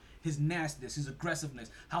snare, his nastiness, his aggressiveness,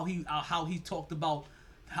 how he talked about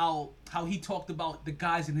the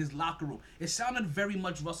guys in his locker room. It sounded very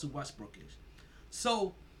much Russell Westbrook-ish.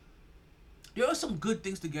 So there are some good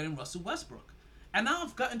things to get in Russell Westbrook. And now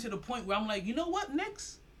I've gotten to the point where I'm like, you know what,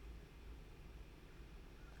 Knicks?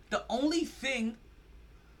 The only thing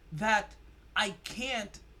that I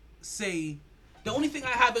can't say, the only thing I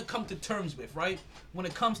haven't come to terms with, right, when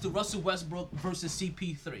it comes to Russell Westbrook versus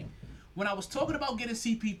CP3. When I was talking about getting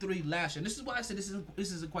CP3 last year, and this is why I said this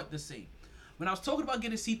isn't quite the same. When I was talking about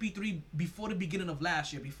getting CP3 before the beginning of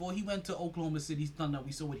last year, before he went to Oklahoma City Thunder,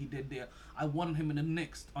 we saw what he did there. I wanted him in the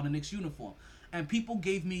Knicks, on the Knicks uniform. And people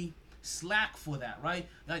gave me slack for that, right?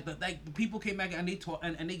 Like the people came back and they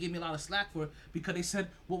gave me a lot of slack for it because they said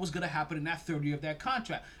what was going to happen in that third year of that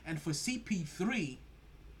contract. And for CP3,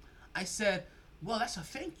 I said, well, that's a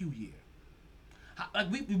thank you year.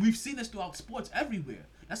 Like we've seen this throughout sports everywhere.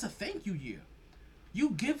 That's a thank you year.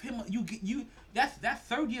 You give him that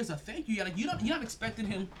third year is a thank you year. Like you're not expecting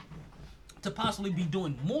him to possibly be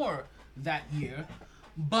doing more that year,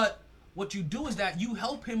 but what you do is that you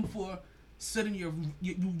help him for setting you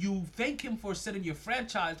thank him for setting your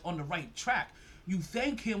franchise on the right track. You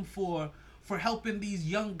thank him for helping these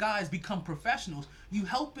young guys become professionals. You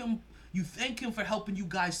thank him for helping you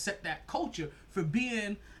guys set that culture, for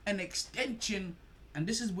being an extension, and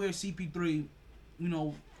this is where CP3,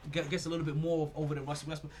 gets a little bit more over the Russell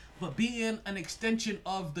Westbrook, but being an extension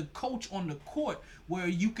of the coach on the court, where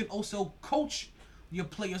you can also coach your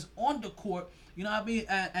players on the court, you know what I mean?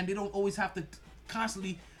 And they don't always have to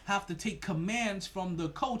constantly have to take commands from the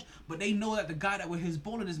coach, but they know that the guy that with his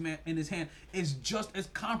ball in his hand is just as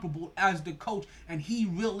comparable as the coach, and he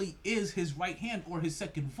really is his right hand or his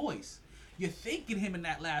second voice. You're thanking him in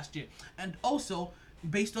that last year. And also,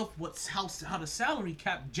 based off how the salary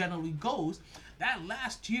cap generally goes, that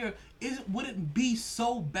last year wouldn't be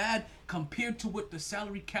so bad compared to what the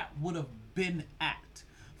salary cap would have been at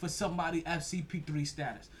for somebody at CP3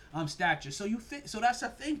 stature. So that's a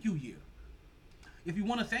thank you year. If you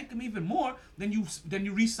want to thank him even more, then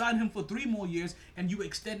you re-sign him for 3 more years and you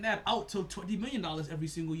extend that out to $20 million every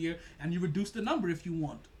single year, and you reduce the number if you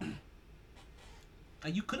want.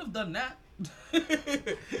 Like, you could have done that.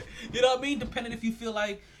 You know what I mean? Depending if you feel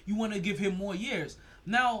like you want to give him more years.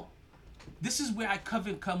 Now, this is where I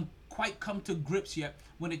haven't come to grips yet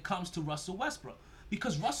when it comes to Russell Westbrook.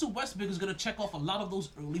 Because Russell Westbrook is going to check off a lot of those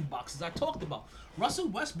early boxes I talked about. Russell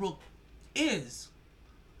Westbrook is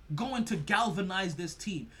going to galvanize this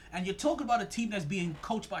team. And you're talking about a team that's being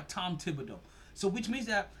coached by Tom Thibodeau. So which means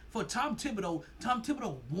that for Tom Thibodeau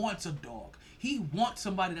wants a dog. He wants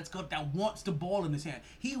somebody that wants the ball in his hand.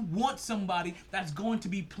 He wants somebody that's going to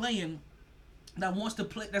be playing that wants to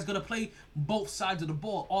play, that's gonna play both sides of the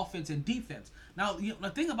ball, offense and defense. Now, the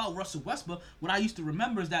thing about Russell Westbrook, what I used to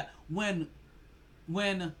remember is that when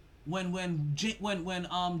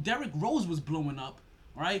Derrick Rose was blowing up,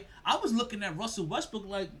 right? I was looking at Russell Westbrook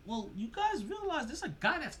like, well, you guys realize there's a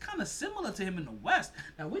guy that's kind of similar to him in the West.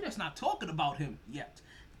 Now we're just not talking about him yet.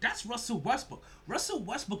 That's Russell Westbrook. Russell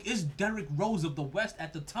Westbrook is Derrick Rose of the West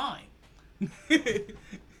at the time.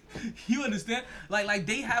 You understand? Like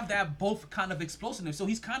they have that both kind of explosiveness. So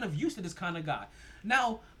he's kind of used to this kind of guy.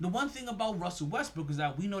 Now, the one thing about Russell Westbrook is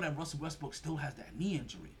that we know that Russell Westbrook still has that knee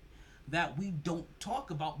injury that we don't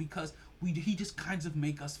talk about because he just kind of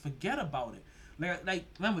make us forget about it. Like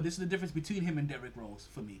remember, this is the difference between him and Derrick Rose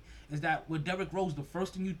for me. Is that with Derrick Rose, the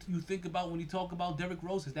first thing you think about when you talk about Derrick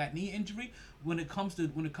Rose is that knee injury. When it comes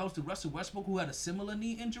to Russell Westbrook, who had a similar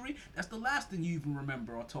knee injury, that's the last thing you even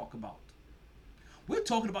remember or talk about. We're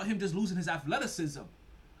talking about him just losing his athleticism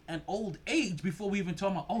and old age before we even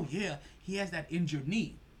talk about, oh yeah, he has that injured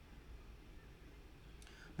knee.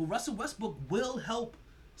 But Russell Westbrook will help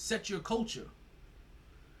set your culture.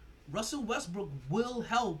 Russell Westbrook will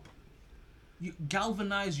help you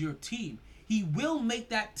galvanize your team. He will make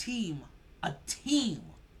that team a team.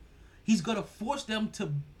 He's gonna force them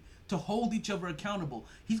to hold each other accountable.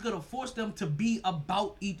 He's gonna force them to be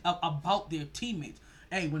about their teammates.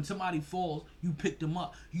 Hey, when somebody falls, you pick them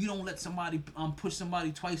up. You don't let somebody push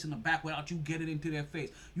somebody twice in the back without you getting into their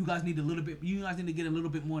face. You guys need to get a little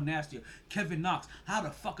bit more nastier. Kevin Knox, how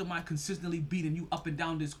the fuck am I consistently beating you up and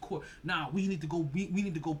down this court? Nah, we need to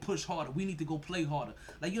go push harder. We need to go play harder.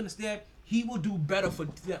 Like, you understand? He will do better for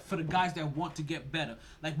the guys that want to get better.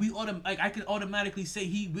 Like I can automatically say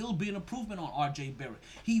he will be an improvement on RJ Barrett.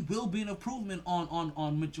 He will be an improvement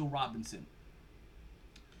on Mitchell Robinson.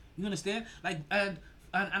 You understand? Like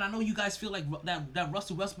and I know you guys feel like that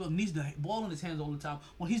Russell Westbrook needs the ball in his hands all the time.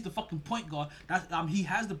 Well, he's the fucking point guard. He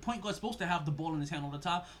has the point guard supposed to have the ball in his hand all the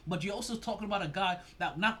time. But you're also talking about a guy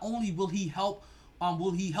that not only will he help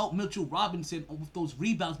Mitchell Robinson with those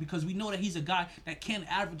rebounds, because we know that he's a guy that can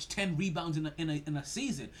average 10 rebounds in a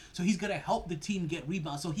season. So he's gonna help the team get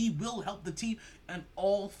rebounds. So he will help the team in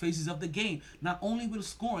all phases of the game. Not only with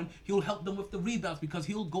scoring, he'll help them with the rebounds because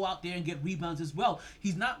he'll go out there and get rebounds as well.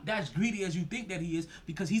 He's not as greedy as you think that he is,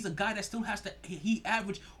 because he's a guy that still has to. He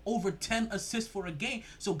averaged over 10 assists for a game.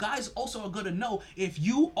 So guys also are gonna know if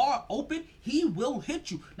you are open, he will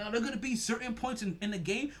hit you. Now there are gonna be certain points in the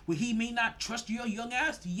game where he may not trust your young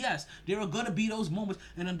ass. Yes, there are gonna be those moments,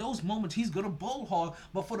 and in those moments he's gonna ball hard.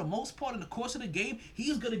 But for the most part, in the course of the game,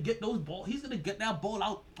 he's gonna get those ball. He's gonna get that ball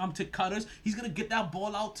out to cutters. He's gonna get that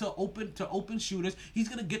ball out to open shooters. He's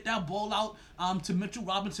gonna get that ball out to Mitchell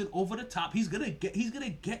Robinson over the top. He's gonna get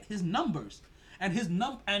his numbers and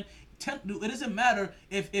it doesn't matter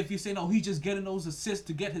if you say no, he's just getting those assists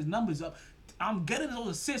to get his numbers up. Getting those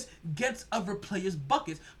assists gets other players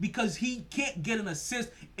buckets, because he can't get an assist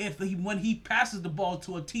when he passes the ball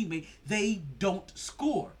to a teammate, they don't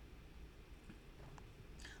score.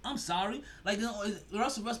 I'm sorry, like, you know,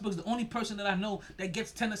 Russell Westbrook is the only person that I know that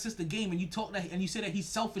gets 10 assists a game, and you say that he's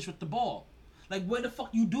selfish with the ball. Like, where the fuck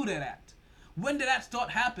you do that at? When did that start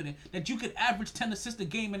happening? That you could average 10 assists a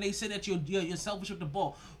game and they say that you're selfish with the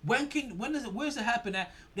ball. Where's it happen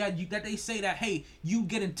that they say that, hey, you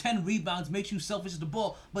getting 10 rebounds makes you selfish with the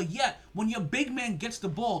ball? But yet, when your big man gets the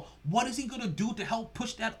ball, what is he gonna do to help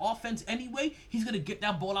push that offense anyway? He's gonna get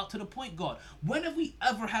that ball out to the point guard. When have we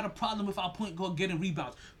ever had a problem with our point guard getting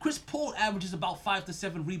rebounds? Chris Paul averages about 5 to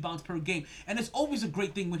 7 rebounds per game, and it's always a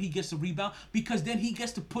great thing when he gets a rebound, because then he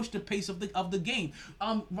gets to push the pace of the game.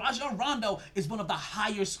 Rajon Rondo is one of the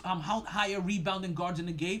higher rebounding guards in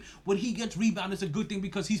the game. When he gets rebound, it's a good thing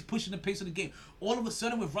because he's pushing the pace of the game. All of a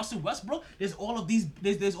sudden, with Russell Westbrook, there's all of these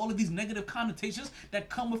negative connotations that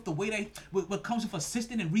come with the way what comes with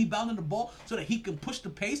assisting and rebounding the ball so that he can push the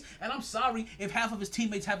pace. And I'm sorry if half of his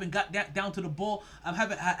teammates haven't got that down to the ball.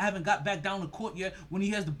 Haven't got back down the court yet. When he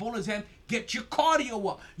has the ball in his hand, get your cardio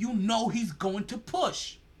up. You know he's going to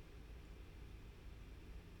push.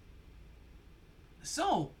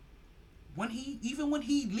 So, when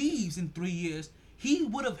he leaves in 3 years, he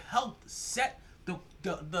would have helped set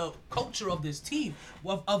the culture of this team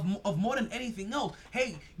of more than anything else.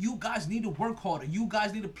 Hey, you guys need to work harder. You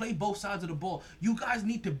guys need to play both sides of the ball. You guys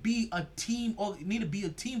need to be a team, or need to be a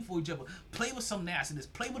team for each other. Play with some nastiness.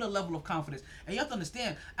 Play with a level of confidence. And you have to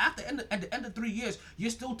understand, at the end of 3 years, you're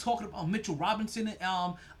still talking about Mitchell Robinson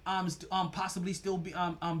possibly still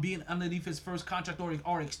being underneath his first contract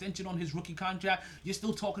or extension on his rookie contract. You're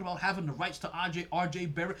still talking about having the rights to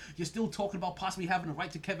RJ Barrett. You're still talking about possibly having the right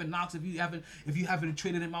to Kevin Knox if you haven't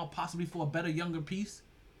traded him out possibly for a better, younger piece.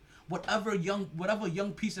 whatever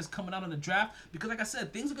young piece that's coming out in the draft. Because like I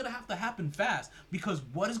said, things are gonna have to happen fast. Because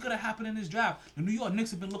what is gonna happen in this draft? The New York Knicks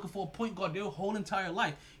have been looking for a point guard their whole entire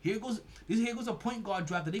life. Here goes a point guard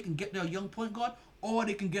draft that they can get their young point guard, or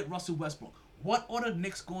they can get Russell Westbrook. What are the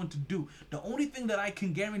Knicks going to do? The only thing that I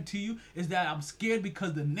can guarantee you is that I'm scared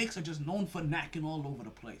because the Knicks are just known for knacking all over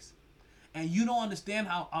the place. And you don't understand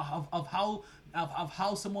how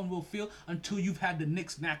someone will feel until you've had the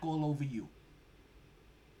Knicks knack all over you.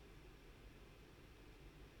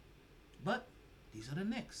 But these are the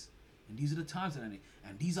Knicks, and these are the times that I need,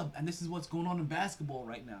 and this is what's going on in basketball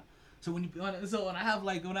right now. So when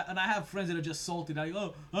I have friends that are just salty, like,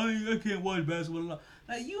 oh, I can't watch basketball.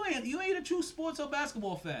 Like you ain't a true sports or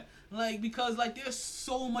basketball fan, like, because like there's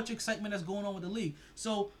so much excitement that's going on with the league.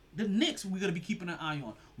 So the Knicks we're gonna be keeping an eye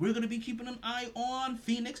on. We're gonna be keeping an eye on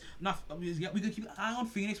Phoenix. We're gonna keep an eye on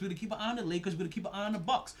Phoenix. We're gonna keep an eye on the Lakers. We're gonna keep an eye on the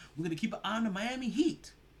Bucks. We're gonna keep an eye on the Miami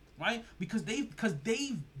Heat, right? Because they've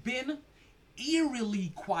been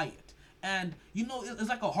eerily quiet. And you know, it's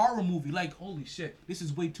like a horror movie. Like, holy shit, this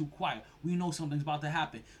is way too quiet. We know something's about to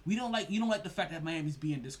happen. You don't like the fact that Miami's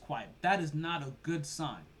being this quiet. That is not a good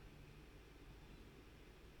sign.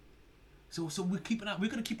 So we're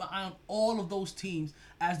gonna keep an eye on all of those teams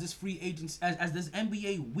as this free agents, as this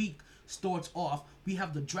NBA week starts off. We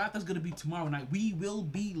have the draft that's gonna be tomorrow night. We will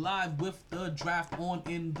be live with the draft on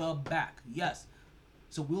in the back. Yes.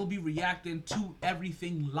 So we'll be reacting to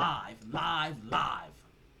everything live.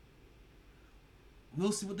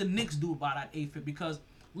 We'll see what the Knicks do about that E50, because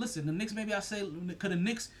listen, the Knicks, maybe I say, because the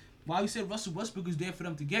Knicks, while we say Russell Westbrook is there for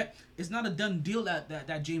them to get, it's not a done deal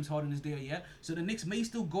that James Harden is there yet. So the Knicks may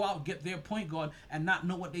still go out and get their point guard and not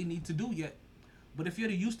know what they need to do yet. But if you're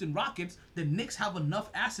the Houston Rockets, the Knicks have enough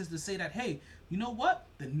assets to say that, hey, you know what?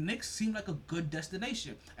 The Knicks seem like a good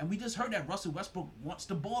destination. And we just heard that Russell Westbrook wants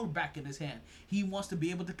the ball back in his hand. He wants to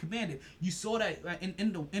be able to command it. You saw that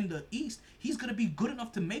in the East, he's going to be good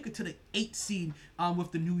enough to make it to the 8th seed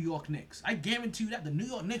with the New York Knicks. I guarantee you that the New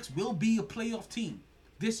York Knicks will be a playoff team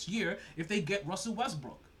this year if they get Russell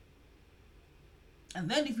Westbrook.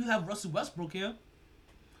 And then if you have Russell Westbrook here,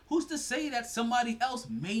 who's to say that somebody else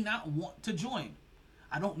may not want to join?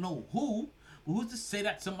 I don't know who, but who's to say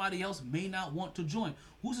that somebody else may not want to join?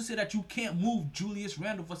 Who's to say that you can't move Julius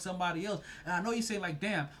Randle for somebody else? And I know you say like,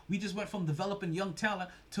 damn, we just went from developing young talent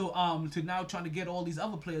to now trying to get all these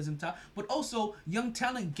other players in time. But also, young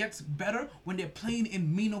talent gets better when they're playing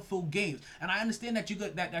in meaningful games. And I understand that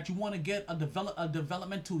you want to get a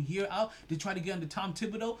developmental year out to try to get under Tom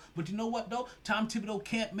Thibodeau. But you know what though? Tom Thibodeau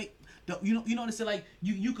can't make. You know what I say? Like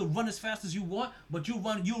you could run as fast as you want, but you'll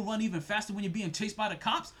run even faster when you're being chased by the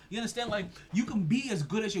cops. You understand? Like you can be as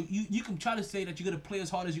good as you can try to say that you're gonna play as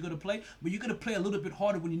hard as you're gonna play, but you're gonna play a little bit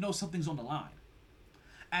harder when you know something's on the line.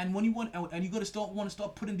 And when you want to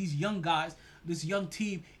start putting these young guys, this young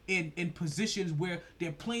team in positions where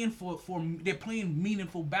they're playing they're playing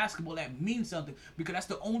meaningful basketball that means something, because that's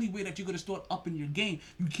the only way that you're gonna start upping your game.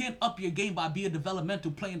 You can't up your game by being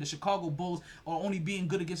developmental, playing the Chicago Bulls, or only being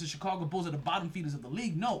good against the Chicago Bulls at the bottom feeders of the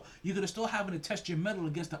league. No, you're gonna start having to test your mettle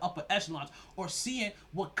against the upper echelons, or seeing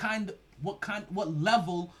what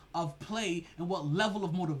level of play and what level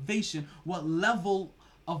of motivation, what level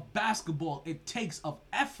of basketball it takes, of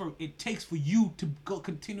effort it takes for you to go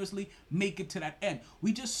continuously make it to that end.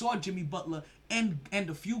 We just saw Jimmy Butler and a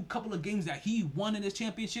couple of games that he won in his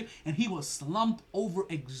championship, and he was slumped over,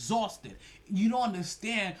 exhausted. You don't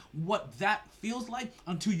understand what that feels like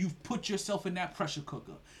until you've put yourself in that pressure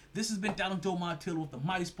cooker. This has been Donald Joe Montillo with the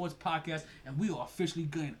MyT Sports Podcast, and we are officially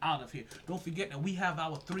getting out of here. Don't forget that we have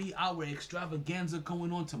our 3-hour extravaganza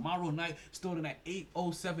going on tomorrow night, starting at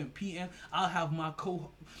 8:07 p.m. I'll have my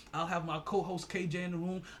co-host KJ in the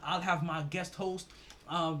room. I'll have my guest host.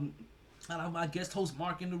 I have my guest host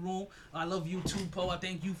Mark in the room. I love you too, Poe. I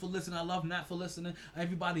thank you for listening. I love Nat for listening.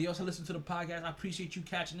 Everybody else who listen to the podcast, I appreciate you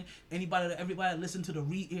catching it. Everybody that listen to the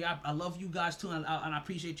read, I love you guys too, and I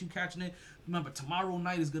appreciate you catching it. Remember, tomorrow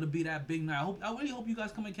night is gonna be that big night. I really hope you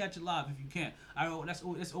guys come and catch it live if you can.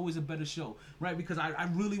 That's always a better show, right? Because I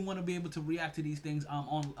really want to be able to react to these things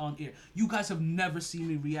on air. You guys have never seen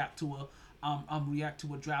me react to a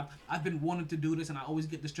draft. I've been wanting to do this, and I always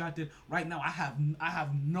get distracted. Right now, I have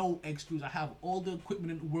no excuse. I have all the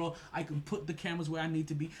equipment in the world. I can put the cameras where I need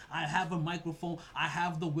to be. I have a microphone. I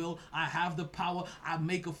have the will. I have the power. I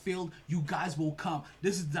make a field. You guys will come.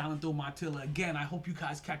 This is Donald Joe Montillo again. I hope you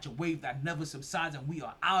guys catch a wave that never subsides, and we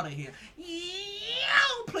are out of here.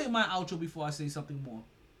 I'll play my outro before I say something more.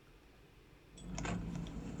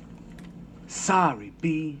 Sorry,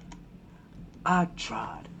 B. I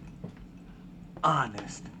tried.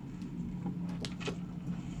 Honest.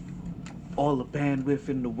 All the bandwidth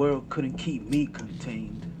in the world couldn't keep me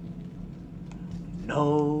contained.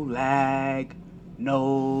 No lag,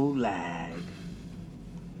 no lag.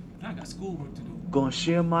 I got schoolwork to do. Gonna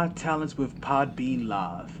share my talents with Podbean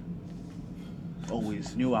Live.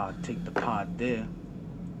 Always knew I'd take the pod there.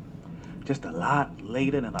 Just a lot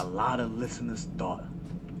later than a lot of listeners thought.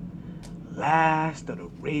 Last of the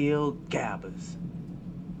real gabbers.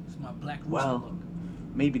 It's my black rooster Well, look.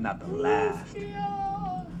 maybe not the last.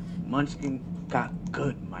 Munchkin got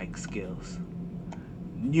good mic skills.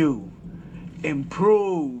 New,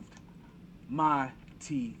 improved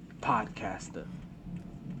MyT podcaster.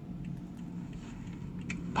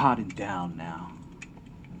 Potting down now.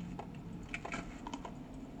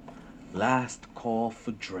 Last call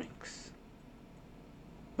for drinks.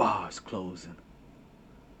 Bars closing.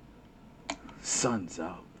 Sun's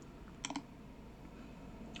out.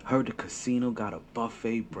 Heard the casino got a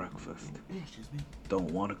buffet breakfast. Excuse me.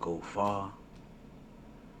 Don't wanna go far.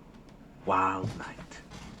 Wild night.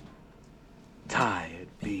 Tired,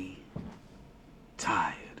 B.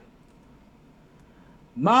 Tired.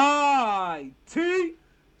 MyT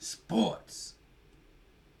Sports.